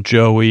Uncle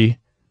Joey,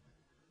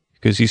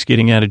 because he's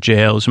getting out of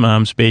jail. His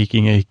mom's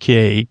baking a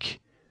cake.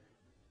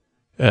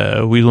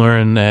 We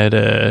learn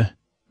that,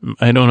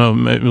 I don't know,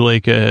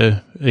 like,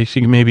 I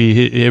think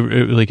maybe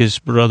like his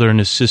brother and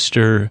his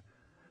sister,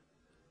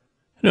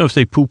 I don't know if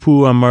they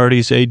poo-poo on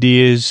Marty's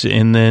ideas.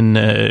 And then,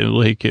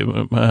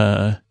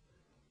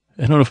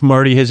 I don't know if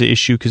Marty has an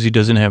issue because he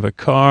doesn't have a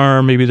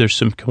car. Maybe there's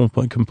some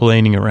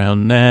complaining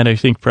around that. I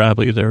think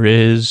probably there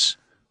is.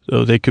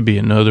 So they could be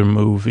another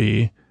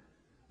movie.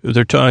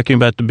 They're talking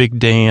about the big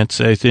dance,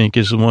 I think,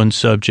 is one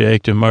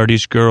subject, and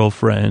Marty's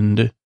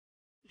girlfriend.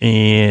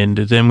 And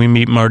then we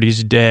meet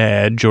Marty's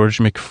dad, George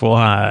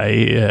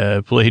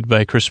McFly, played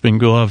by Crispin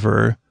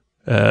Glover.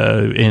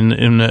 If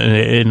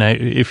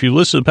you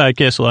listen to the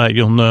podcast a lot,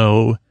 you'll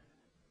know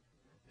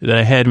that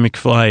I had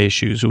McFly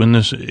issues. When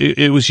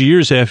it was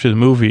years after the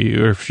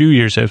movie, or a few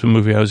years after the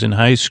movie, I was in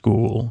high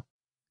school.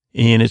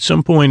 And at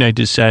some point I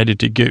decided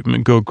to get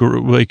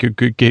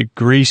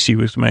greasy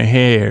with my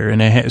hair.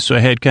 And I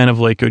had kind of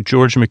like a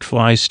George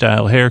McFly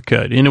style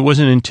haircut. And it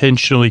wasn't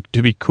intentionally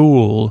to be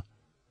cool.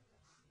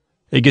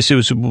 I guess it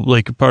was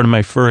like a part of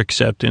my fur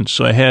acceptance.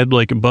 So I had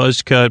like a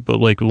buzz cut, but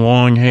like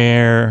long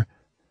hair.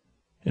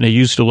 And I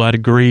used a lot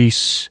of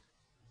grease.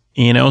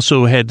 And I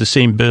also had the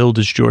same build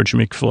as George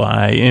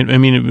McFly. And I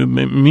mean,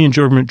 me and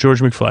George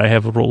McFly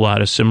have a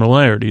lot of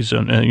similarities.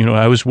 And, you know,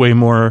 I was way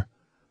more,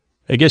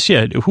 I guess,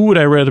 yeah, who would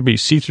I rather be,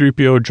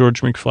 C-3PO or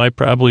George McFly?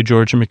 Probably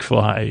George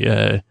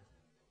McFly.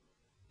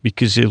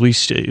 Because at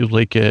least,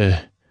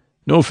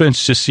 no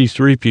offense to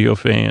C-3PO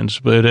fans,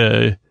 but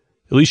at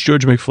least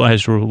George McFly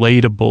is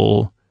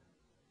relatable.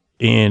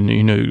 And,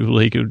 you know,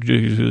 like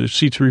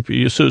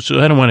C-3PO. So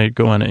I don't want to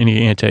go on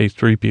any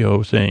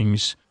anti-3PO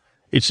things.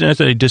 It's not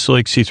that I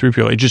dislike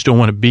C-3PO. I just don't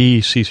want to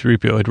be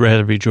C-3PO. I'd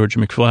rather be George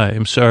McFly.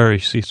 I'm sorry,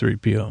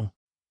 C-3PO.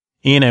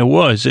 And I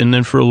was. And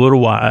then for a little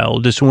while,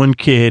 this one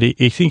kid,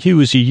 I think he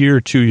was a year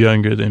or two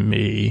younger than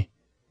me.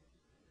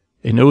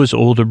 I know his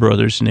older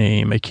brother's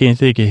name. I can't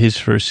think of his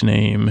first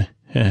name.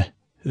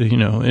 You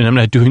know, and I'm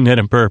not doing that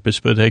on purpose,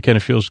 but that kind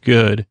of feels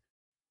good.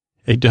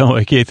 I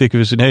can't think of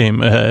his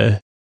name. I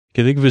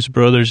can think of his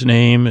brother's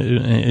name.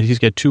 He's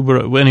got two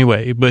brothers.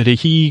 Anyway, but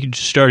he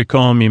started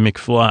calling me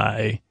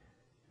McFly.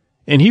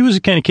 And he was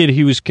the kind of kid,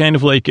 he was kind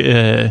of like,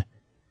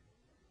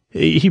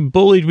 he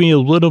bullied me a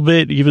little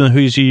bit, even though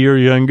he's a year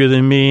younger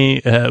than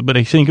me. But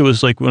I think it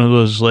was like one of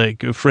those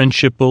like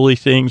friendship bully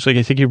things. Like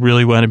I think he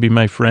really wanted to be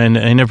my friend.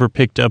 I never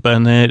picked up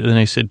on that. And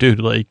I said, dude,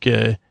 like,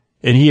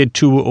 and he had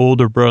two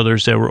older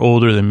brothers that were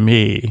older than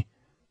me.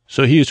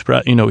 So he was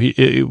probably, you know,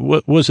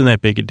 it wasn't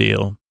that big a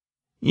deal.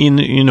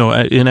 You know,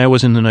 and I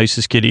wasn't the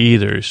nicest kid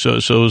either. So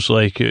it was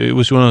like, it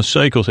was one of those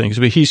cycle things.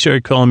 But he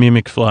started calling me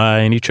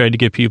McFly, and he tried to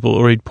get people,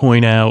 or he'd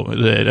point out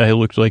that I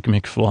looked like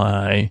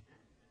McFly.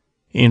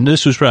 And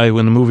this was probably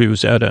when the movie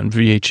was out on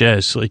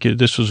VHS. Like,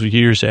 this was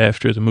years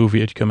after the movie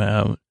had come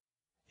out.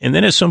 And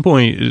then at some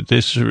point,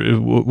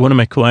 one of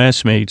my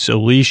classmates,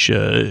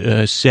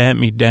 Alicia, sat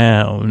me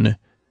down,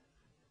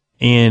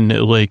 and,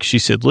 like, she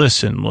said,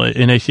 listen,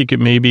 and I think it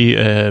may be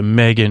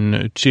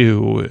Megan,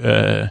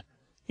 too,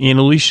 and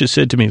Alicia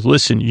said to me,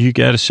 listen, you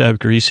got to stop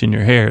greasing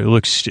your hair. It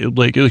looks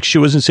like she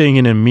wasn't saying it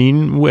in a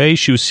mean way.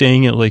 She was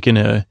saying it like in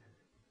a,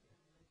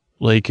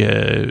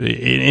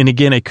 and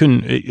again, I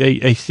couldn't,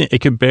 I think I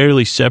could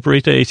barely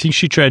separate that. I think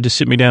she tried to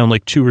sit me down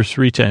like 2 or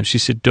 3 times. She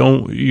said,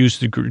 don't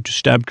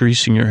stop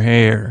greasing your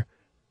hair.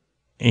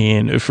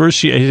 And at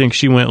first I think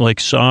she went like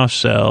soft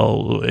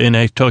sell, and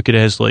I took it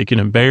as like an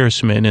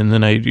embarrassment. And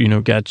then I, you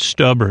know, got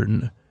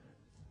stubborn.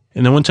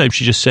 And then one time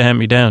she just sat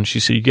me down. She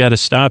said, you got to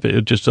stop it.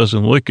 It just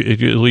doesn't look,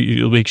 it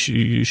makes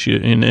you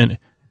and it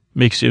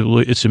makes it,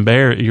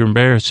 you're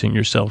embarrassing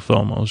yourself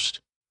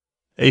almost.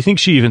 I think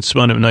she even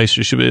spun it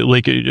nicer. She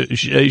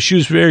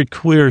was very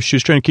clear. She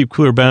was trying to keep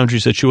clear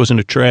boundaries that she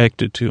wasn't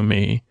attracted to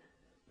me,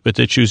 but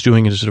that she was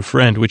doing it as a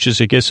friend, which is,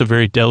 I guess, a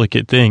very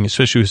delicate thing,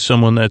 especially with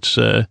someone that's,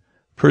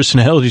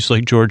 personalities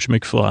like George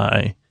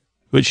McFly.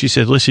 But she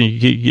said, listen,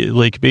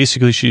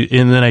 basically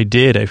and then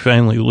I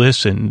finally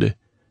listened.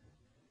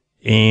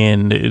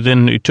 And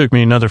then it took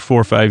me another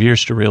 4 or 5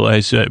 years to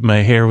realize that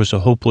my hair was a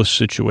hopeless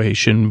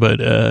situation. But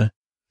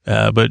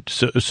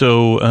let's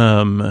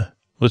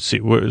see,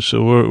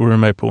 where are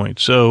my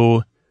points?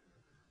 So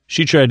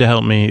she tried to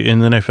help me,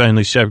 and then I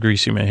finally stopped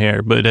greasing my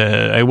hair. But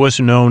I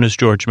wasn't known as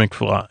George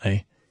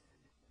McFly.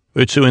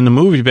 But so in the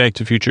movie Back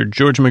to the Future,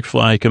 George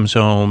McFly comes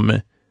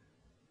home,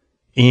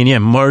 and yeah,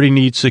 Marty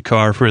needs the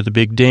car for the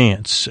big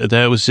dance.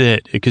 That was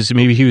it, because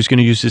maybe he was going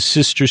to use his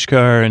sister's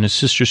car, and his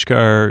sister's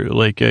car got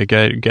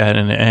in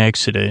an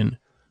accident.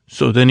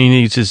 So then he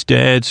needs his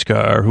dad's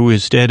car, who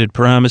his dad had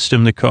promised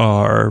him the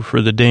car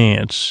for the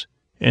dance.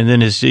 And then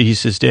he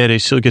says, Dad, I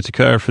still get the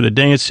car for the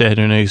dance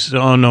Saturday. And he says,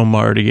 oh no,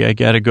 Marty, I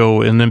got to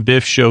go. And then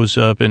Biff shows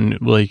up,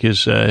 and like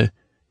his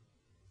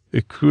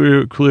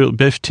clear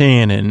Biff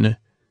Tannen.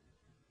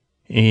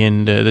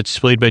 And that's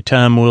played by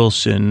Tom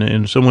Wilson.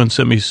 And someone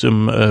sent me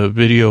some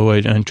video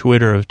on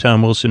Twitter of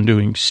Tom Wilson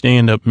doing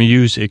stand-up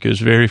music. It was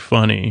very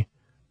funny.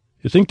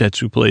 I think that's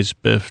who plays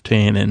Biff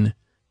Tannen.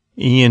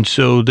 And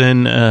so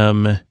then,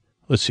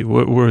 let's see,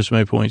 where's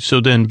my point? So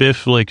then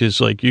Biff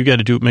is like, you got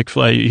to do it,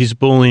 McFly. He's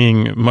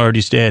bullying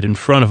Marty's dad in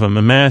front of him,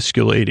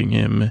 emasculating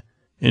him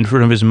in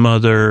front of his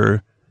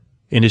mother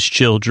and his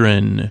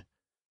children.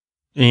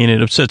 And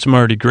it upsets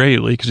Marty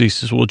greatly, because he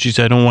says, well, geez,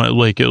 I don't want,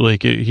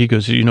 he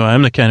goes, you know,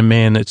 I'm the kind of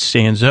man that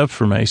stands up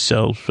for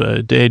myself.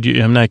 Dad,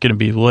 I'm not going to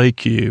be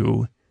like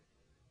you.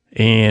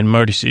 And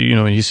Marty said, you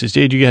know, he says,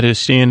 Dad, you got to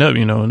stand up,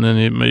 you know. And then,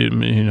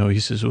 you know,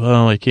 he says,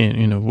 well, I can't,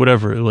 you know,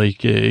 whatever.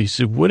 He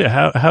said,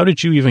 how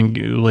did you even,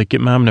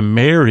 get Mom to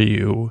marry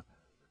you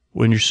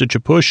when you're such a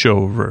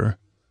pushover?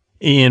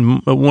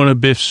 And one of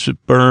Biff's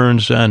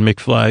burns on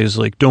McFly is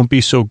like, don't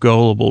be so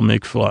gullible,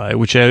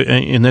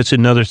 McFly, and that's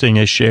another thing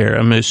I share.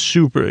 I'm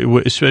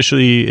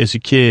especially as a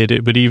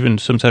kid, but even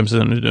sometimes as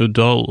an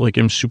adult,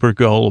 I'm super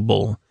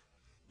gullible.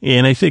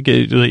 And I think,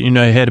 you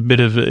know, I had a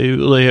bit of,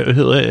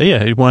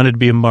 I wanted to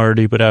be a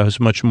Marty, but I was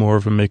much more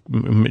of a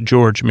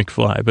George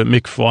McFly. But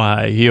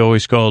McFly, he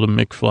always called him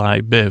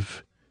McFly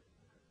Biff.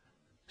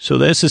 So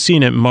that's the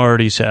scene at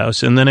Marty's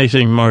house. And then I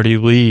think Marty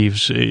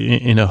leaves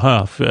in a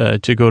huff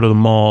to go to the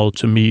mall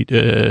to meet,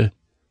 to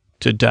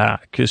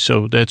Doc.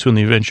 So that's when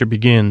the adventure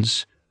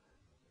begins.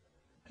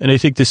 And I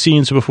think the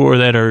scenes before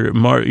that are,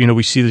 you know,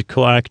 we see the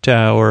clock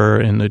tower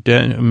and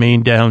the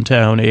main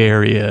downtown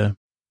area.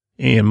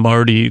 And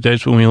Marty,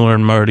 that's when we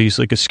learn Marty's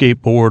like a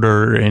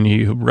skateboarder, and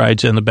he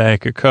rides on the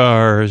back of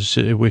cars,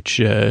 which,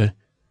 you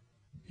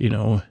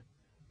know,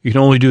 you can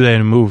only do that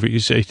in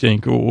movies, I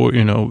think, or,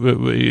 you know,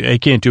 I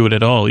can't do it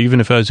at all. Even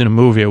if I was in a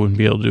movie, I wouldn't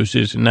be able to do it.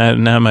 It's not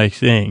my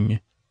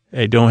thing.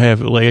 I don't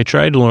have, I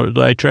tried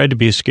to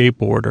be a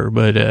skateboarder,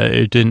 but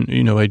it didn't,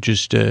 you know, I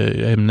just,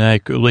 I'm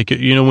not,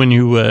 you know, when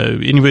you,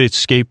 anybody that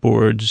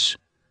skateboards,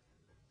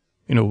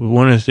 you know,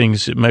 one of the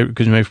things that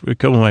a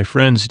couple of my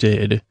friends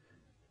did,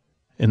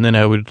 And then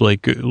I would I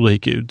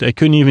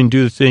couldn't even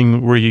do the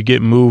thing where you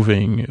get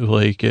moving.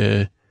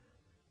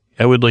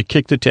 I would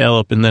kick the towel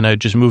up and then I'd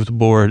just move the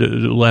board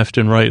left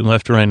and right,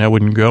 and I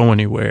wouldn't go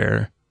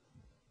anywhere.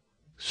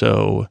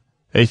 So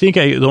I think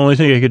the only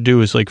thing I could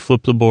do is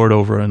flip the board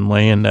over and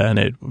land on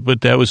it.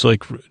 But that was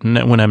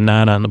when I'm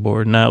not on the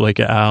board, not like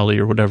an ollie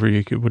or whatever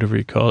you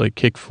call it,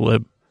 kick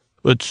flip.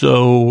 But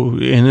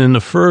and then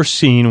the first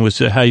scene was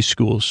the high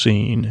school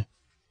scene.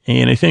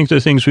 And I think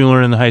the things we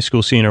learn in the high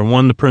school scene are,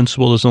 one, the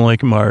principal doesn't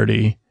like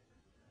Marty.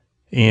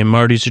 And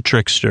Marty's a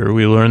trickster.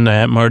 We learned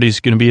that. Marty's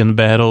going to be in the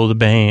battle of the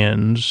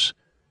bands.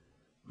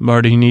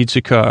 Marty needs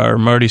a car.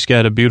 Marty's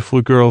got a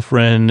beautiful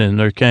girlfriend, and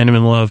they're kind of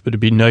in love, but it'd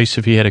be nice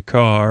if he had a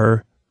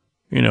car,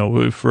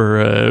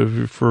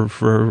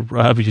 for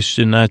obvious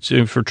and not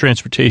for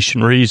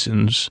transportation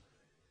reasons.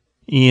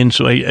 And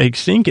so I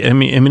think,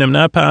 I'm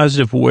not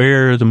positive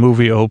where the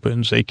movie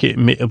opens.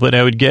 But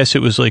I would guess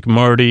it was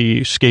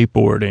Marty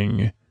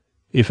skateboarding,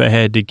 if I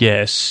had to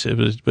guess. It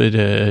was,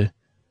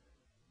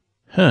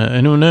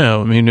 I don't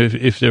know.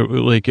 If there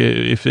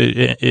if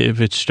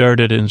it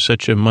started in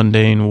such a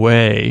mundane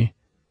way,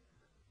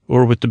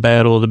 or with the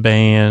battle of the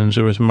bands,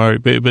 or with Marty,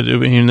 but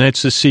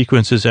that's the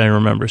sequences I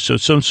remember. So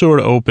some sort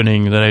of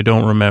opening that I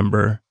don't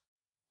remember.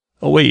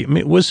 Oh wait,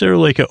 was there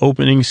an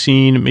opening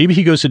scene? Maybe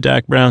he goes to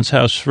Doc Brown's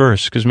house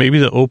first, because maybe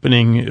the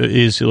opening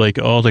is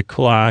all the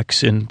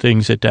clocks and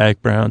things at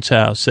Doc Brown's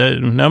house.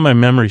 Now my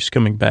memory's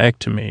coming back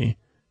to me.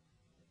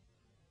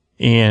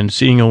 And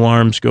seeing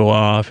alarms go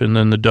off, and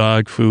then the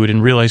dog food,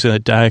 and realizing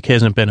that Doc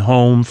hasn't been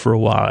home for a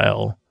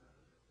while.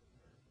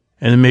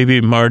 And then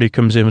maybe Marty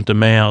comes in with the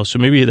mail. So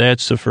maybe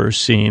that's the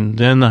first scene.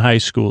 Then the high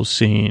school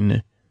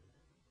scene.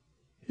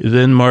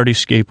 Then Marty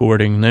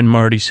skateboarding. Then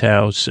Marty's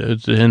house.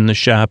 Then the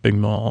shopping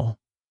mall.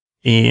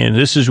 And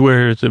this is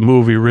where the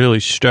movie really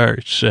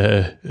starts,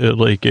 at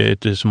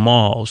this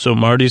mall. So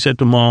Marty's at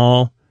the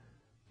mall.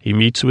 He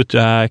meets with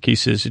Doc. He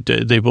says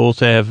they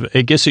both have,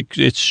 I guess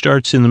it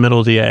starts in the middle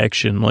of the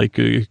action, like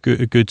a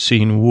good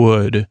scene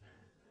would.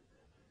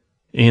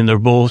 And they're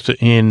both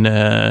in,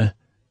 they're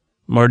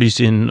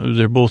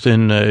both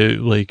in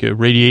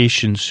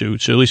radiation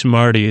suits. Or at least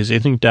Marty is. I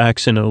think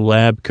Doc's in a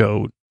lab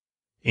coat.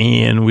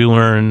 And we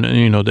learn,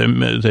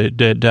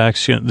 that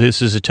Doc's,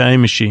 this is a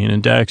time machine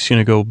and Doc's going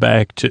to go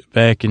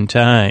back in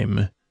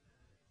time.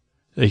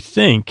 I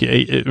think,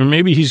 or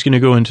maybe he's going to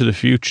go into the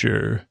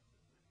future.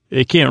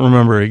 I can't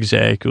remember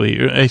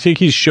exactly. I think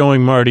he's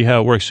showing Marty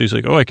how it works. So he's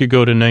like, I could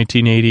go to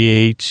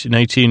 1988,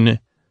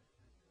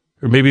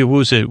 or maybe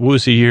what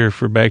was the year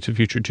for Back to the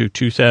Future 2?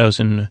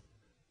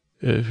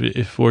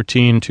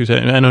 2014,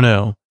 2000, I don't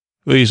know.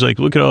 But he's like,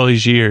 look at all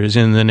these years.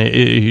 And then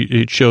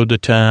it showed the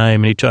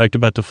time, and he talked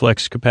about the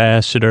flex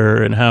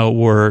capacitor and how it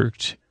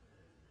worked.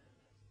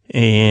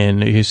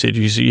 And he said,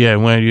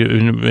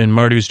 and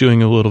Marty was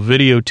doing a little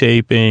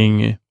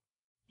videotaping.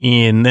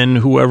 And then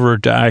whoever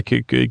Doc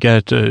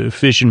got the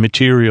fission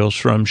materials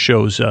from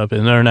shows up,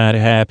 and they're not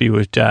happy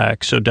with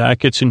Doc. So Doc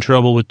gets in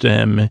trouble with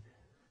them.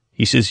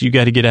 He says, you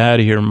got to get out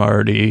of here,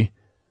 Marty.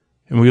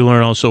 And we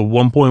learn also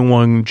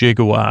 1.1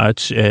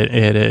 gigawatts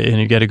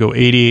and you got to go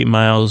 88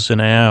 miles an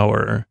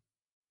hour,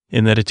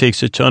 and that it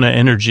takes a ton of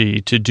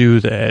energy to do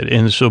that.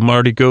 And so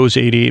Marty goes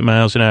 88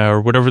 miles an hour,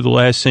 whatever the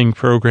last thing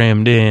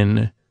programmed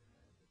in,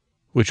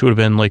 which would have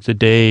been the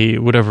day,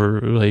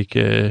 whatever,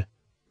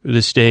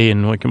 this day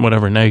in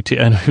whatever, I don't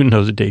even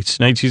know the dates,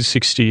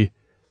 1960, I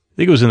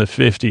think it was in the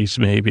 50s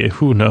maybe,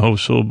 who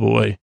knows, oh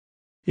boy.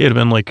 It would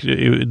have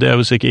been that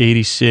was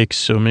 86,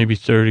 so maybe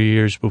 30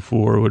 years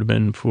before, it would have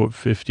been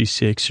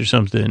 56 or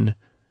something.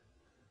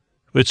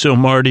 But so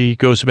Marty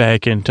goes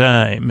back in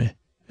time,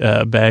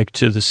 back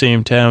to the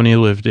same town he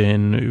lived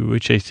in,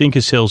 which I think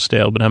is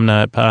Hillsdale, but I'm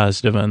not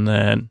positive on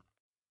that.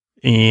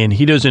 And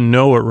he doesn't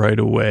know it right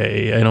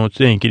away, I don't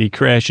think, and he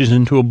crashes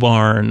into a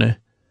barn.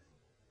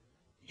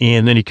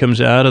 And then he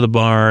comes out of the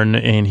barn,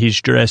 and he's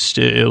dressed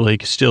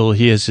still,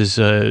 he has his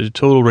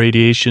total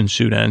radiation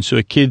suit on. So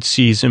a kid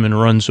sees him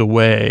and runs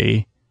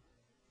away.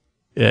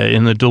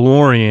 In the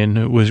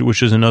DeLorean,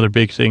 which is another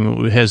big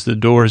thing, it has the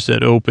doors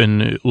that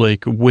open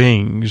like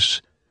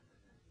wings.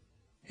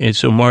 And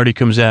so Marty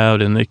comes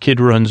out, and the kid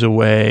runs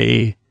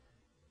away.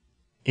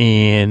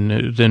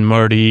 And then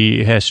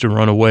Marty has to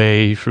run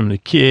away from the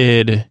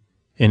kid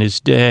and his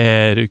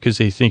dad because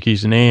they think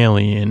he's an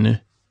alien.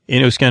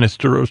 And it was kind of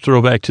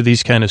throwback to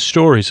these kind of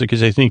stories,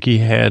 because I think he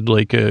had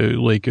like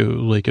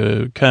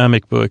a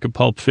comic book, a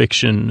Pulp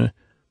Fiction,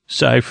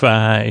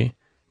 sci-fi,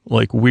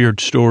 like weird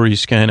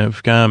stories kind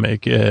of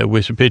comic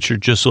with a picture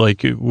just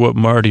like what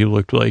Marty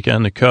looked like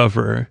on the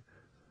cover.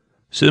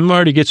 So then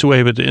Marty gets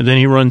away, but then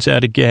he runs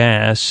out of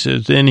gas.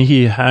 Then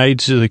he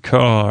hides the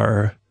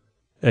car,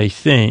 I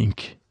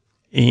think,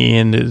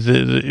 and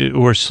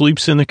or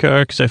sleeps in the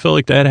car, because I felt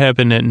like that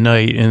happened at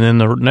night. And then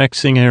the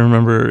next thing I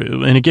remember,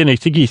 and again, I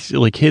think he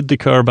hid the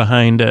car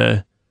behind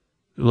a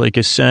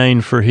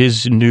sign for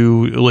his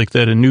new,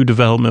 that a new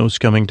development was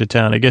coming to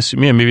town. I guess,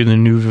 maybe the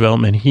new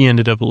development he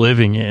ended up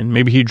living in.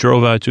 Maybe he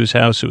drove out to his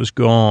house, it was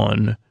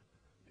gone.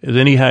 And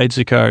then he hides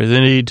the car.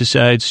 Then he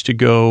decides to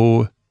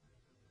go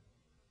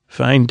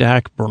find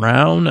Doc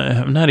Brown.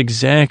 I'm not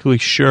exactly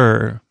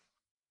sure.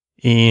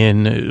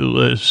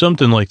 And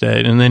something like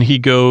that. And then he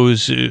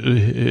goes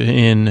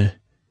in,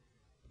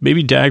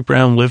 maybe Doc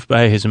Brown lived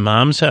by his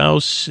mom's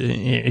house.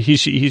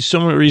 He's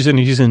some reason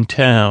he's in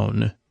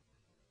town.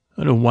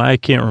 I don't know why I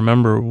can't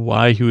remember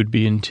why he would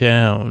be in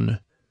town.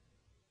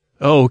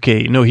 Oh,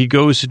 okay. No, he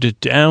goes to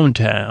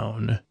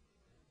downtown.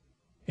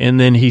 And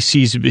then he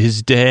sees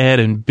his dad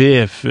and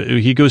Biff.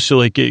 He goes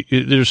to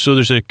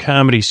there's a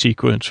comedy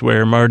sequence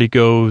where Marty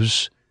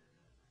goes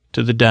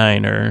to the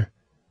diner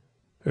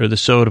or the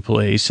soda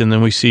place. And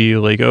then we see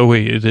oh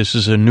wait, this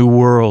is a new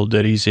world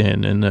that he's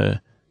in. And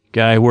the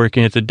guy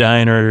working at the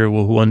diner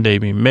will one day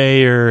be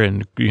mayor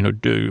and,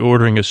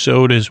 ordering a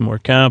soda is more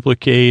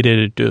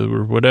complicated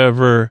or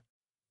whatever.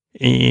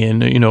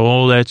 And,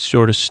 all that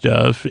sort of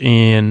stuff.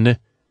 And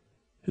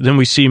then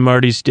we see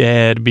Marty's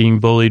dad being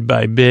bullied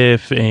by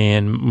Biff,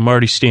 and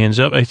Marty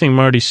stands up. I think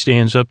Marty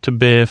stands up to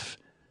Biff,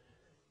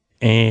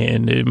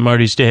 and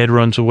Marty's dad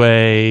runs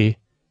away.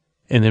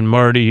 And then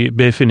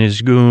Biff and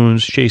his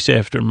goons chase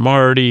after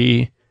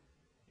Marty.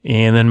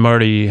 And then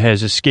Marty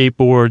has a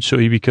skateboard, so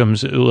he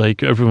becomes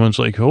everyone's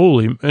like,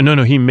 holy,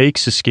 no, he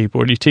makes a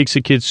skateboard. He takes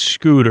a kid's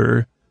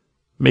scooter,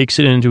 makes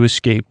it into a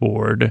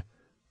skateboard,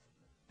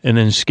 and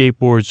then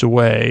skateboards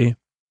away.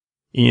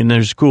 And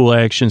there's a cool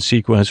action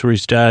sequence where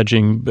he's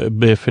dodging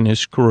Biff and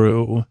his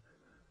crew.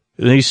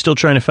 And he's still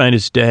trying to find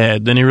his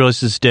dad. Then he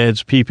realizes his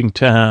dad's peeping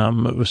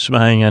Tom,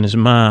 spying on his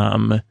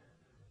mom.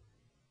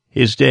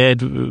 His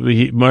dad,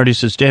 Marty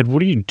says, Dad,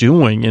 what are you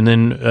doing? And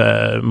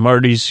then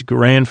Marty's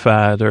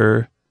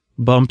grandfather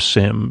bumps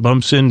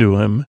into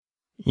him.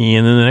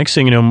 And then the next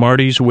thing you know,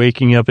 Marty's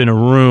waking up in a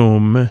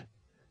room,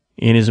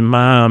 and his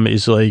mom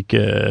is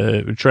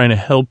trying to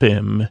help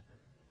him.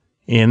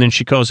 And then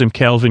she calls him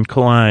Calvin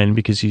Klein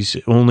because he's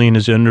only in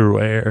his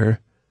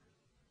underwear.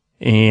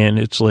 And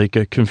it's a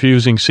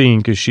confusing scene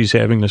because she's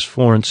having this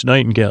Florence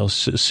Nightingale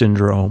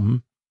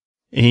syndrome.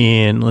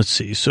 And let's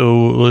see.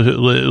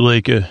 So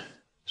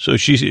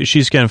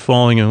she's kind of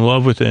falling in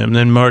love with him.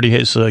 Then Marty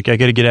has I got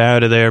to get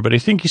out of there. But I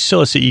think he still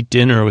has to eat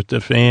dinner with the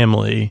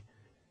family.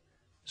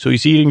 So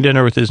he's eating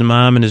dinner with his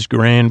mom and his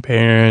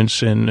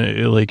grandparents. And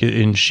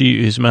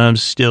his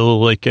mom's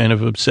still kind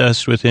of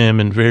obsessed with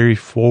him and very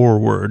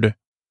forward.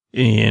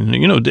 And,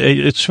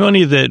 it's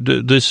funny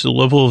that this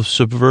level of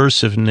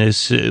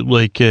subversiveness,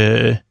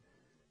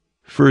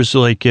 first,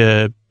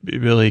 the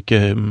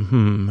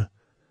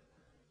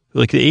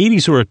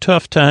 80s were a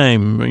tough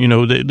time.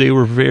 They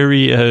were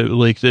very,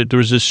 there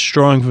was this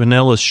strong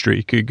vanilla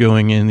streak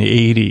going in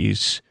the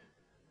 80s.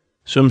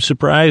 So I'm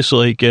surprised,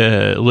 I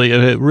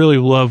really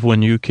love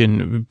when you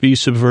can be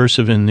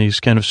subversive in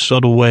these kind of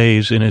subtle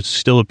ways and it's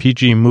still a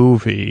PG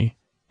movie.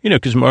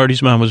 Because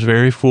Marty's mom was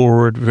very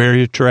forward,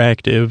 very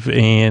attractive,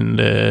 and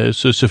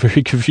so it's a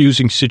very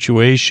confusing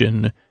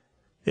situation.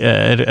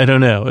 I don't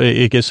know.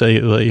 I guess I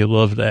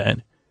love that.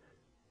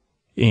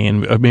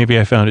 And maybe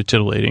I found it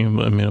titillating.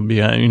 I mean, I'll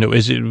be honest,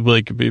 is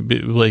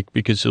it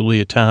because of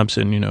Leah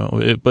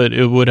Thompson, but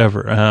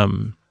whatever.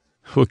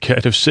 Oh,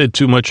 God, I've said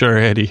too much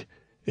already.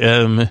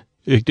 I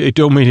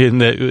don't mean it in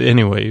that.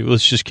 Anyway,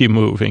 let's just keep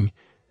moving.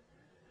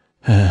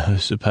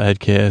 This is a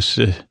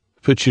podcast.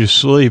 Put you to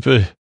sleep.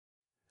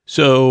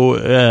 So,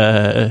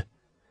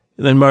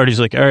 then Marty's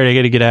like, all right, I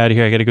got to get out of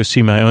here. I got to go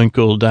see my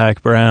uncle,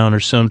 Doc Brown, or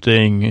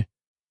something.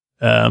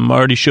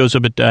 Marty shows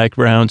up at Doc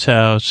Brown's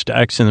house.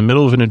 Doc's in the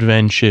middle of an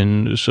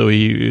invention, so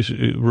he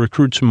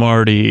recruits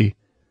Marty,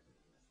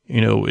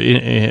 what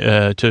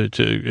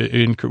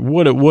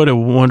a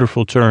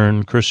wonderful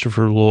turn,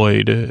 Christopher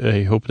Lloyd.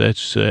 I hope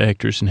that's the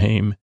actor's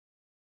name.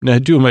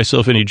 Not doing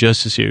myself any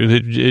justice here.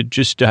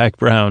 Just Doc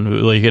Brown,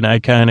 an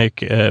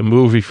iconic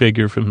movie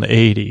figure from the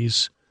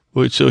 80s.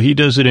 So he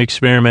does an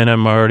experiment on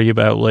Marty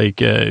about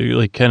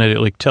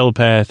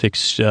telepathic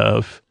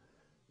stuff.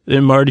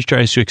 Then Marty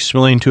tries to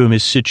explain to him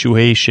his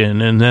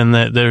situation, and then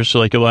there's a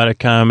lot of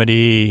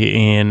comedy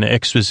and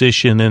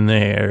exposition in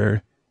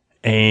there.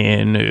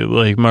 And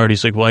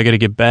Marty's like, well, I got to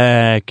get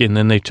back, and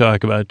then they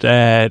talk about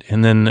that,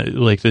 and then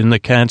then the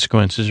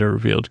consequences are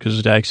revealed because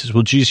Doc says,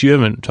 well, geez, you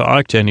haven't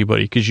talked to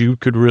anybody because you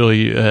could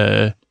really.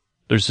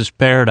 There's this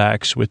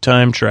paradox with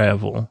time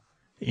travel.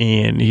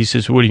 And he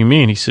says, what do you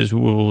mean? He says,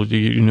 well, and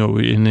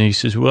then he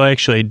says, well,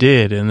 actually I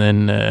did. And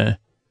then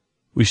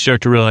we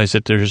start to realize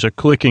that there's a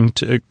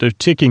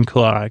ticking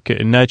clock,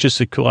 and not just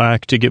a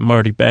clock to get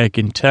Marty back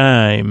in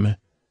time.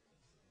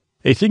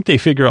 I think they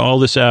figure all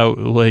this out,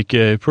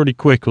 pretty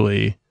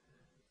quickly.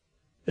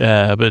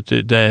 But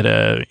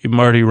that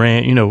Marty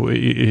ran,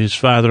 his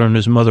father and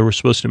his mother were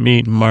supposed to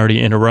meet, and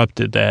Marty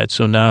interrupted that.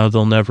 So now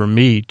they'll never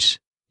meet.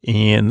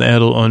 And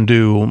that'll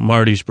undo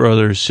Marty's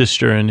brother,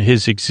 sister, and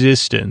his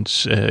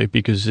existence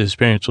because his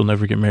parents will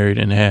never get married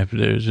and have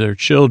their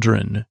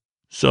children.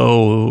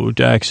 So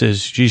Doc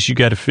says, geez, you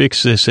got to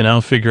fix this, and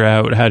I'll figure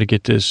out how to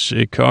get this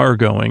car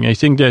going. I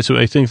think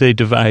they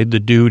divide the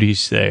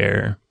duties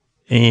there.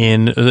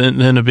 And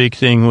then a big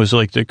thing was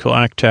the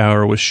clock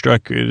tower was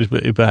struck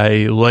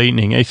by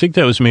lightning. I think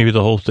that was maybe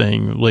the whole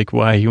thing,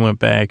 why he went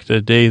back.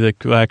 The day the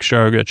clock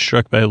tower got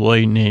struck by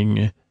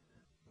lightning,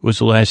 was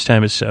the last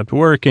time it stopped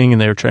working,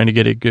 and they were trying to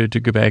get it good to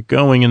go back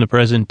going in the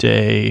present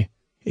day.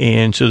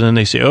 And so then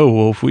they say, oh,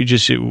 well,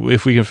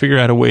 if we can figure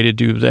out a way to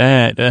do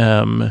that,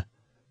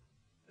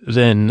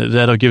 then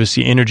that'll give us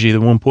the energy, the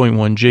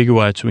 1.1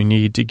 gigawatts we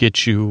need to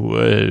get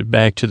you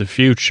back to the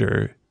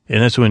future.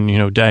 And that's when,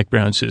 Doc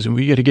Brown says,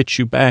 we got to get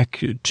you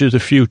back to the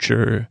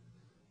future.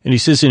 And he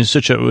says in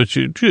such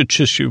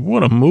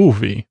what a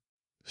movie.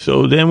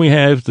 So then we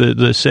have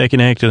the second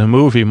act of the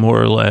movie,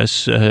 more or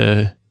less,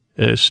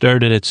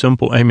 started at some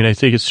point. I mean, I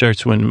think it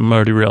starts when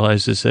Marty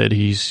realizes that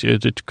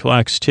the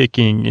clock's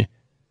ticking,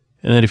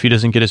 and that if he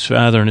doesn't get his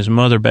father and his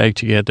mother back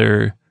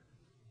together,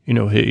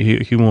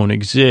 he won't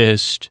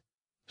exist.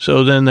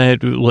 So then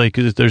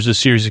there's a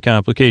series of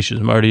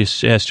complications. Marty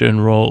has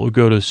to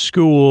go to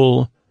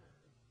school,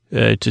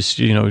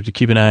 to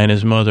keep an eye on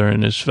his mother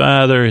and his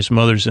father. His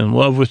mother's in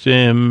love with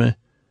him.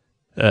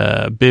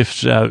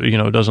 Biff,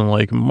 doesn't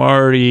like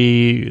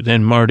Marty.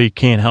 Then Marty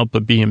can't help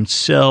but be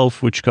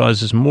himself, which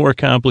causes more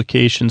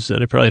complications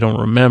that I probably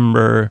don't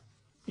remember.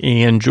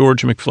 And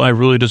George McFly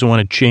really doesn't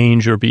want to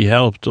change or be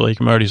helped.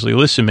 Like Marty's like,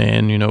 listen,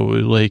 man,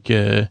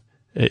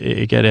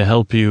 I gotta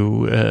help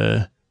you,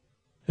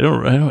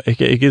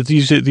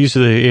 these are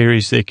the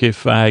areas that get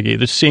foggy.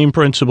 The same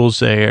principles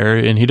there,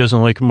 and he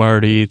doesn't like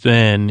Marty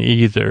then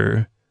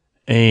either.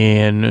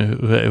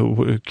 And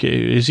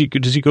does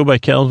he go by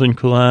Calvin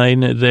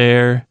Klein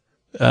there?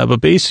 But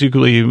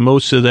basically,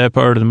 most of that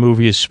part of the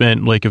movie is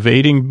spent like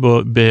evading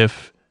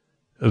Biff,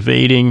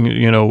 having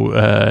an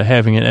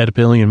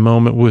Oedipalian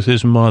moment with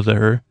his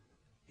mother,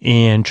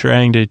 and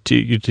trying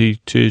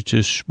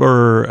to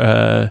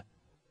spur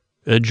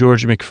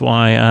George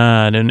McFly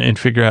on and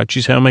figure out,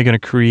 geez, how am I going to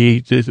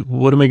create this?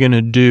 What am I going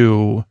to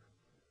do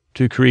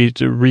to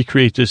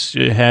recreate this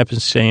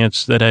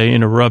happenstance that I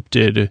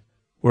interrupted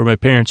where my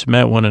parents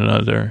met one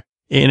another?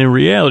 And in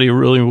reality,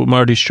 really what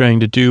Marty's trying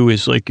to do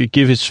is like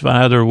give his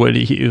father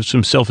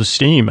some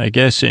self-esteem, I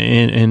guess,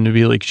 and to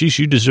be like, geez,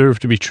 you deserve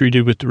to be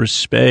treated with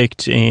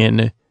respect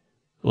and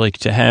like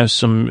to have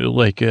some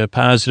like a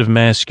positive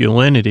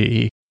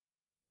masculinity,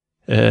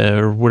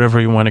 or whatever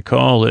you want to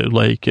call it,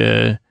 like,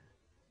 and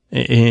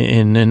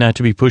not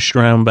to be pushed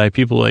around by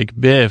people like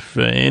Biff.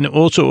 And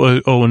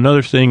also,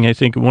 another thing, I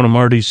think one of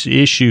Marty's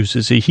issues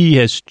is that he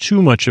has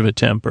too much of a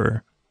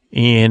temper.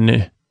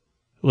 And,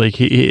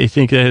 like, I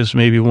think that is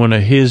maybe one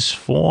of his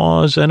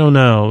flaws. I don't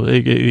know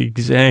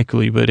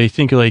exactly, but I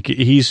think, like,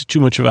 he's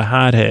too much of a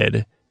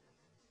hothead.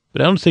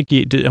 But I don't think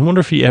I wonder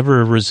if he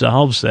ever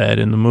resolves that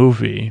in the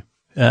movie.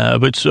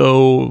 But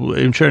so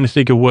I'm trying to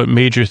think of what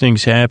major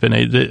things happen.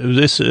 I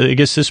guess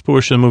this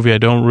portion of the movie I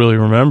don't really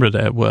remember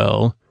that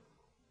well.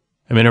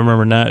 I mean, I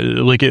remember not,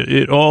 like,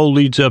 it all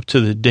leads up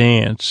to the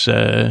dance.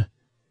 And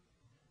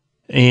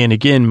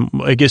again,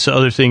 I guess the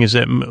other thing is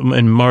that,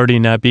 and Marty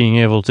not being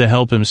able to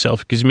help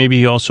himself, because maybe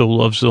he also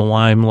loves the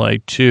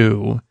limelight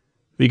too.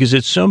 Because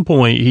at some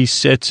point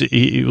it's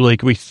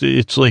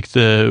like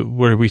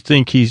where we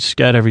think he's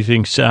got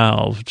everything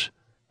solved.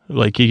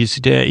 Like he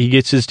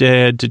gets his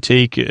dad to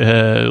take,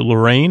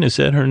 Lorraine, is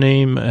that her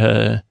name?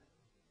 To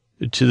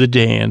the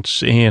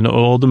dance, and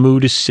all the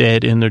mood is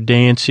set, and they're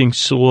dancing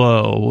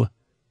slow.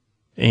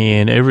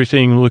 And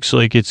everything looks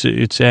like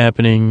it's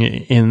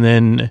happening, and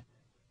then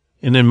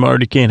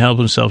Marty can't help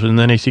himself, and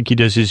then I think he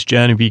does his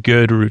Johnny Be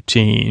Good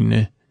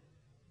routine.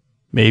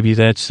 Maybe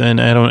that's then,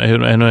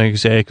 I'm not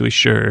exactly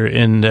sure.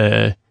 And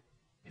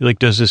he like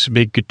does this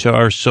big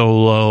guitar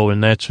solo,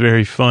 and that's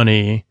very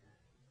funny.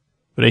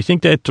 But I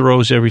think that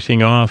throws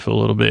everything off a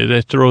little bit.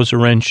 That throws a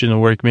wrench in the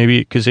work,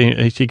 maybe because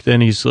I think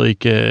then he's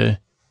like, I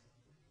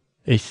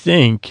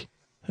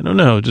don't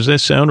know, does that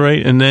sound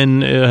right? And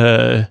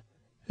then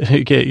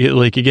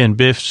like again,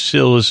 Biff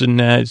still is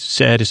not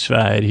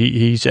satisfied.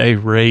 He's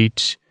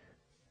irate,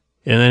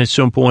 and then at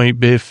some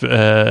point, Biff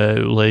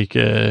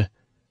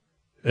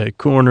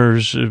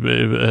corners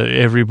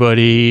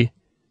everybody,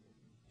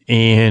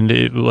 and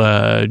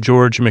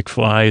George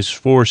McFly is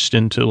forced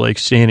into like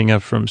standing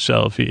up for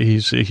himself.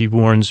 He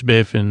warns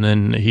Biff, and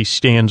then he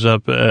stands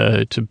up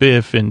to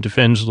Biff and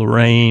defends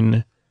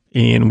Lorraine.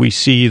 And we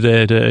see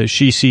that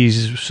she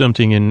sees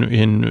something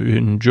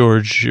in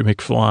George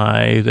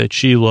McFly that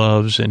she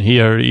loves, and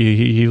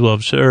he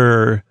loves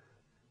her.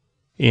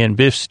 And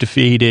Biff's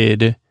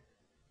defeated,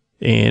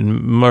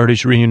 and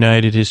Marty's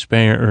united his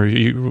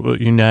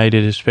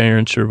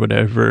parents or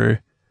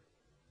whatever.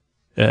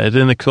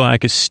 Then the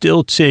clock is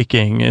still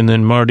ticking, and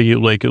then Marty,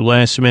 like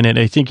last minute,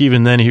 I think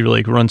even then he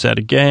like runs out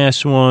of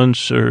gas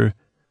once, or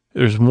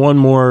there's one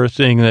more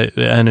thing that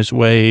on his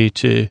way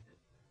to.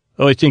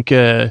 I think.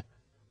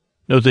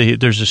 No,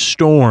 there's a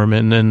storm,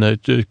 and then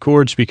the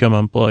cords become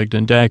unplugged,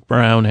 and Doc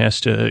Brown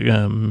has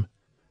to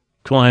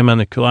climb on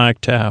the clock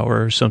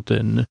tower or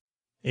something,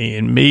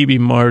 and maybe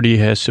Marty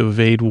has to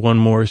evade one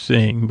more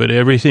thing, but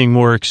everything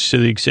works to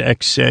the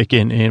exact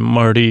second, and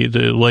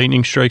the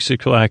lightning strikes the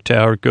clock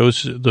tower,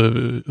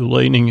 the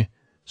lightning,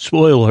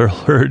 spoiler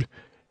alert,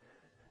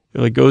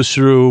 it goes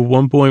through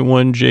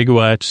 1.1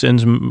 gigawatts,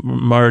 sends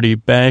Marty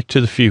back to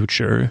the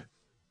future,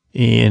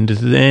 and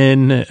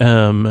then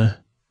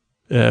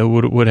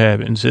what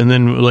happens. And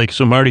then, like,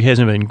 so Marty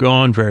hasn't been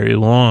gone very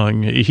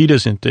long. He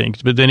doesn't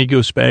think, but then he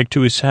goes back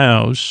to his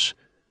house.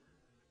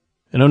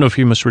 I don't know if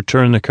he must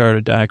return the car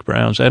to Doc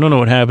Brown's. I don't know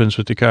what happens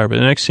with the car, but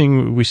the next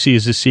thing we see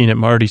is the scene at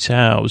Marty's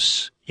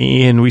house.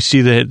 And we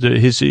see that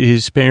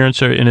his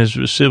parents are and his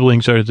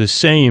siblings are the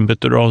same,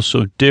 but they're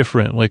also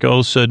different. Like, all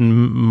of a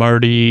sudden,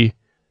 Marty's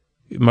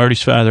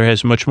father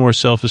has much more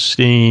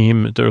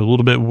self-esteem. They're a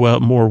little bit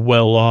more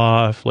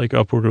well-off, like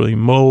upwardly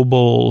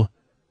mobile.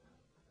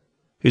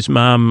 His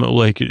mom,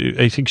 like,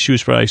 I think she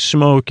was probably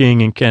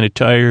smoking and kind of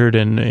tired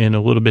and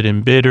a little bit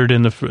embittered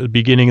in the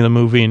beginning of the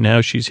movie, and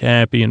now she's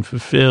happy and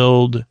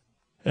fulfilled.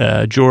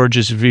 George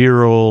is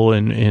virile,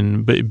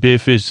 and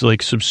Biff is,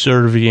 like,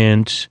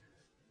 subservient.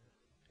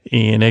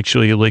 And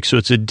actually, like, so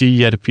it's a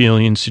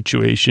de-Oedipalian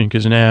situation,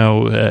 because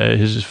now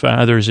his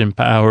father is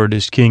empowered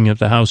as king of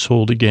the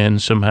household again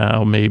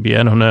somehow, maybe,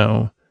 I don't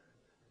know.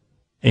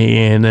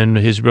 And then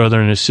his brother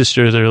and his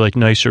sister, they're like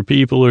nicer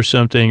people or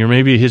something. Or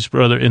maybe his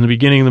brother, in the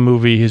beginning of the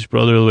movie, his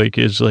brother like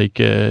is like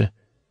kind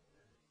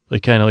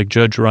of like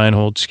Judge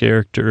Reinhold's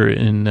character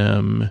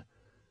in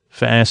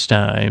Fast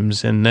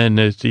Times. And then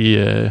at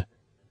the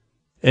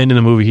end of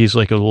the movie, he's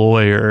like a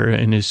lawyer.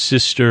 And his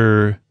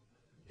sister,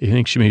 I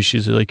think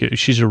she's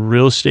a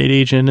real estate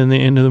agent in the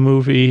end of the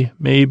movie,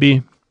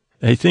 maybe.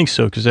 I think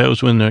so, because that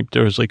was when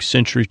there was like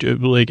Century,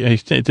 like, I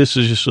think this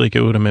is just like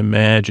what I'm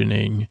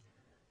imagining.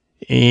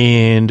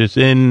 And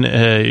then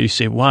you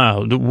say,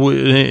 wow,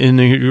 and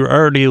you're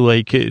already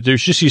like,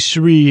 there's just these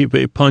three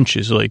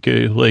punches, like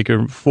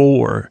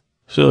four.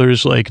 So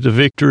there's like the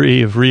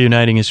victory of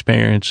reuniting his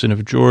parents and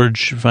of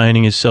George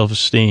finding his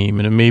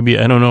self-esteem. And maybe,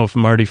 I don't know if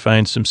Marty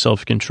finds some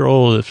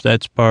self-control, if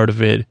that's part of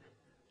it.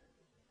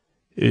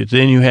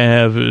 Then you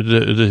have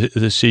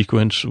the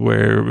sequence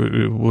where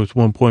with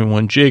 1.1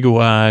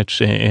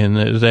 gigawatts and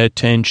that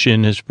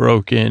tension is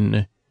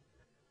broken.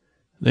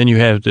 Then you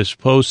have this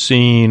post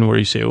scene where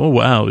you say, oh,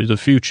 wow, the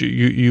future,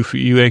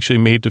 you actually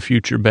made the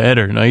future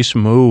better. Nice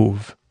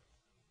move.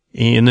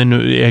 And then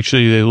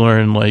actually they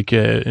learn like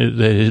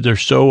that they're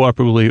so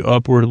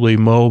upwardly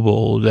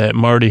mobile that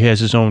Marty has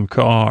his own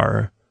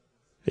car.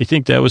 I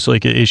think that was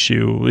like an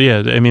issue.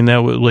 Yeah, I mean, that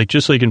was like,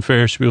 just like in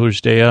Ferris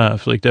Bueller's Day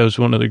Off, like that was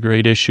one of the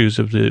great issues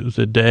of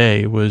the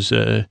day was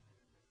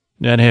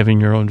not having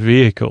your own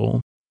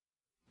vehicle.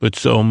 But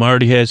so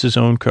Marty has his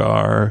own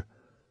car.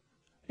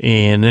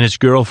 And then his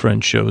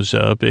girlfriend shows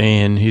up,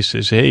 and he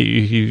says, hey,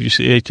 you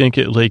see, I think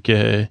it like,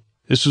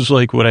 this was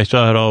like what I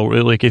thought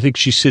like, I think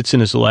she sits in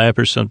his lap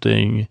or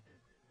something,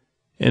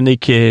 and they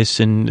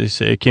kiss, and they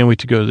say, I can't wait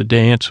to go to the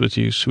dance with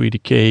you, sweetie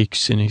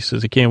cakes. And he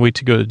says, I can't wait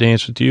to go to the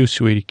dance with you,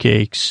 sweetie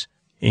cakes.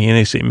 And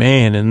they say,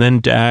 man, and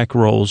then Doc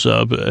rolls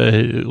up,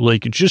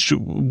 like, just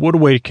what a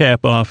way to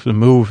cap off the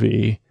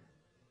movie.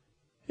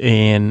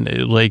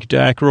 And like,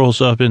 Doc rolls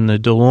up in the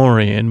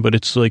DeLorean, but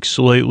it's like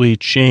slightly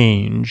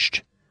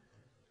changed.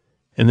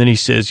 And then he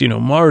says, you know,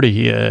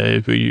 Marty,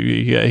 I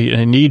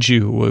need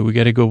you. We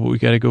got to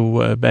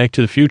go back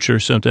to the future or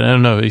something. I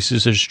don't know. He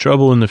says, there's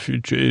trouble in the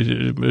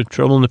future,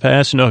 trouble in the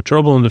past. No,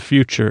 trouble in the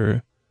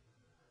future.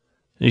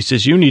 And he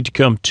says, you need to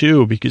come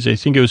too, because I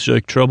think it was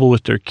like trouble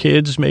with their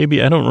kids,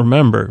 maybe. I don't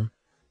remember.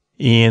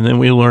 And then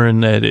we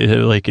learn that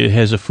it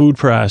has a food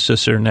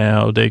processor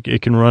now.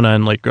 It can run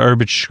on like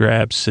garbage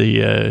scraps,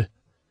 the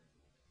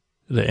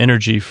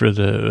energy for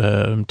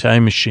the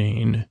time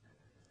machine.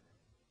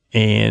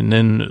 And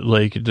then,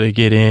 like, they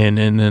get in,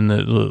 and then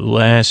the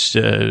last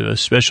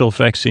special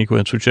effects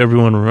sequence, which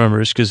everyone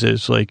remembers, because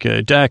it's like,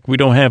 Doc, we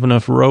don't have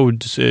enough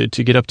roads to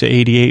get up to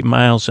 88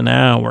 miles an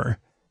hour.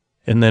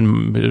 And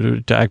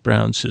then Doc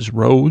Brown says,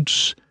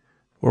 roads?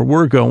 Where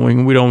we're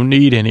going, we don't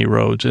need any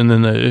roads. And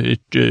then the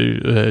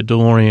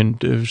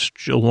DeLorean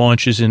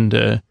launches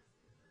into,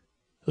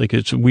 like,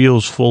 its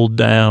wheels fold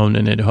down,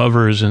 and it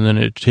hovers, and then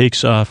it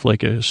takes off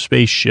like a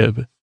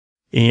spaceship.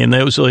 And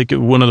that was like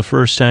one of the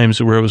first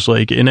times where it was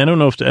like, and I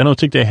don't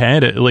think they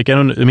had it. Like,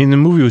 I mean, the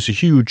movie was a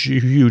huge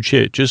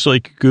hit, just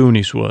like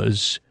Goonies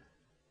was.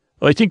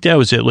 I think that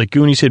was it. Like,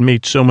 Goonies had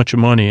made so much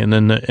money, and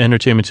then the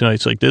Entertainment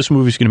Tonight's like, this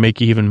movie's going to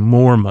make even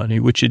more money,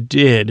 which it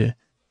did.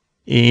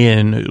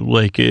 And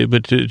like,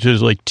 but to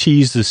like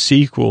tease the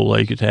sequel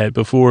like it had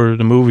before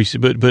the movie,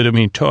 but I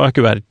mean, talk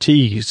about a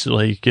tease,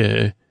 like,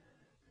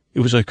 it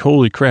was like,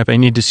 holy crap, I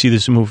need to see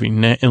this movie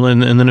now.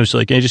 And then it was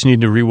like, I just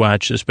need to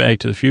rewatch this Back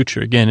to the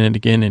Future again and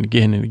again and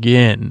again and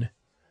again.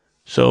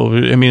 So,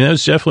 I mean, that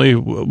was definitely,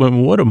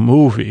 what a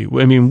movie.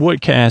 I mean,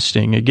 what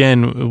casting.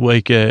 Again,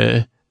 like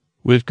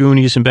with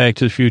Goonies and Back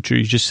to the Future,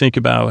 you just think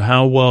about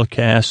how well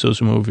cast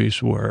those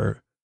movies were.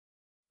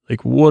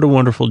 Like, what a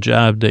wonderful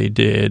job they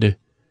did.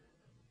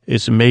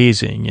 It's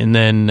amazing. And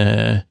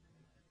then,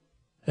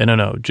 I don't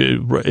know,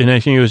 and I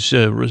think it was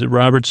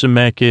Robert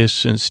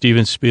Zemeckis and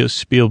Steven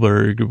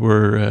Spielberg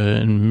were,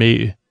 and I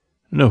don't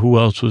know who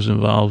else was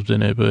involved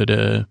in it, but,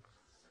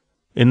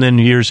 and then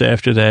years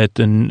after that,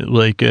 then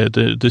like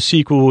the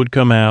sequel would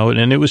come out,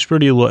 and it was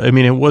pretty, I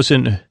mean, it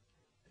wasn't,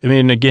 I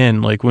mean,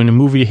 again, like when a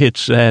movie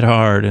hits that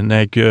hard and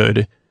that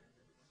good,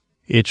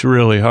 it's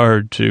really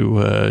hard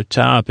to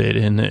top it.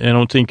 And I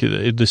don't think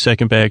the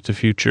second Back to the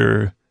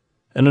Future,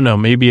 I don't know,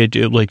 maybe I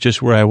did like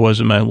just where I was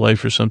in my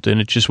life or something.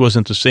 It just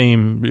wasn't the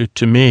same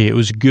to me. It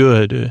was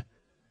good,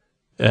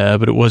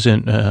 but it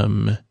wasn't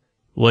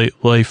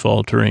life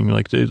altering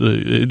like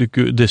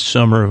this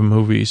summer of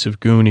movies of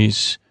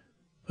Goonies,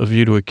 A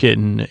View to a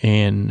Kitten,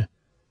 and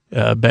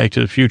Back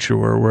to the Future,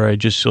 where I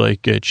just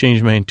like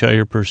changed my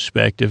entire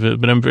perspective.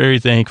 But I'm very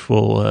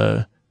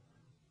thankful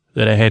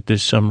that I had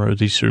this summer of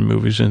these three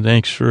movies, and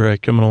thanks for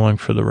coming along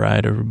for the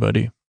ride, everybody.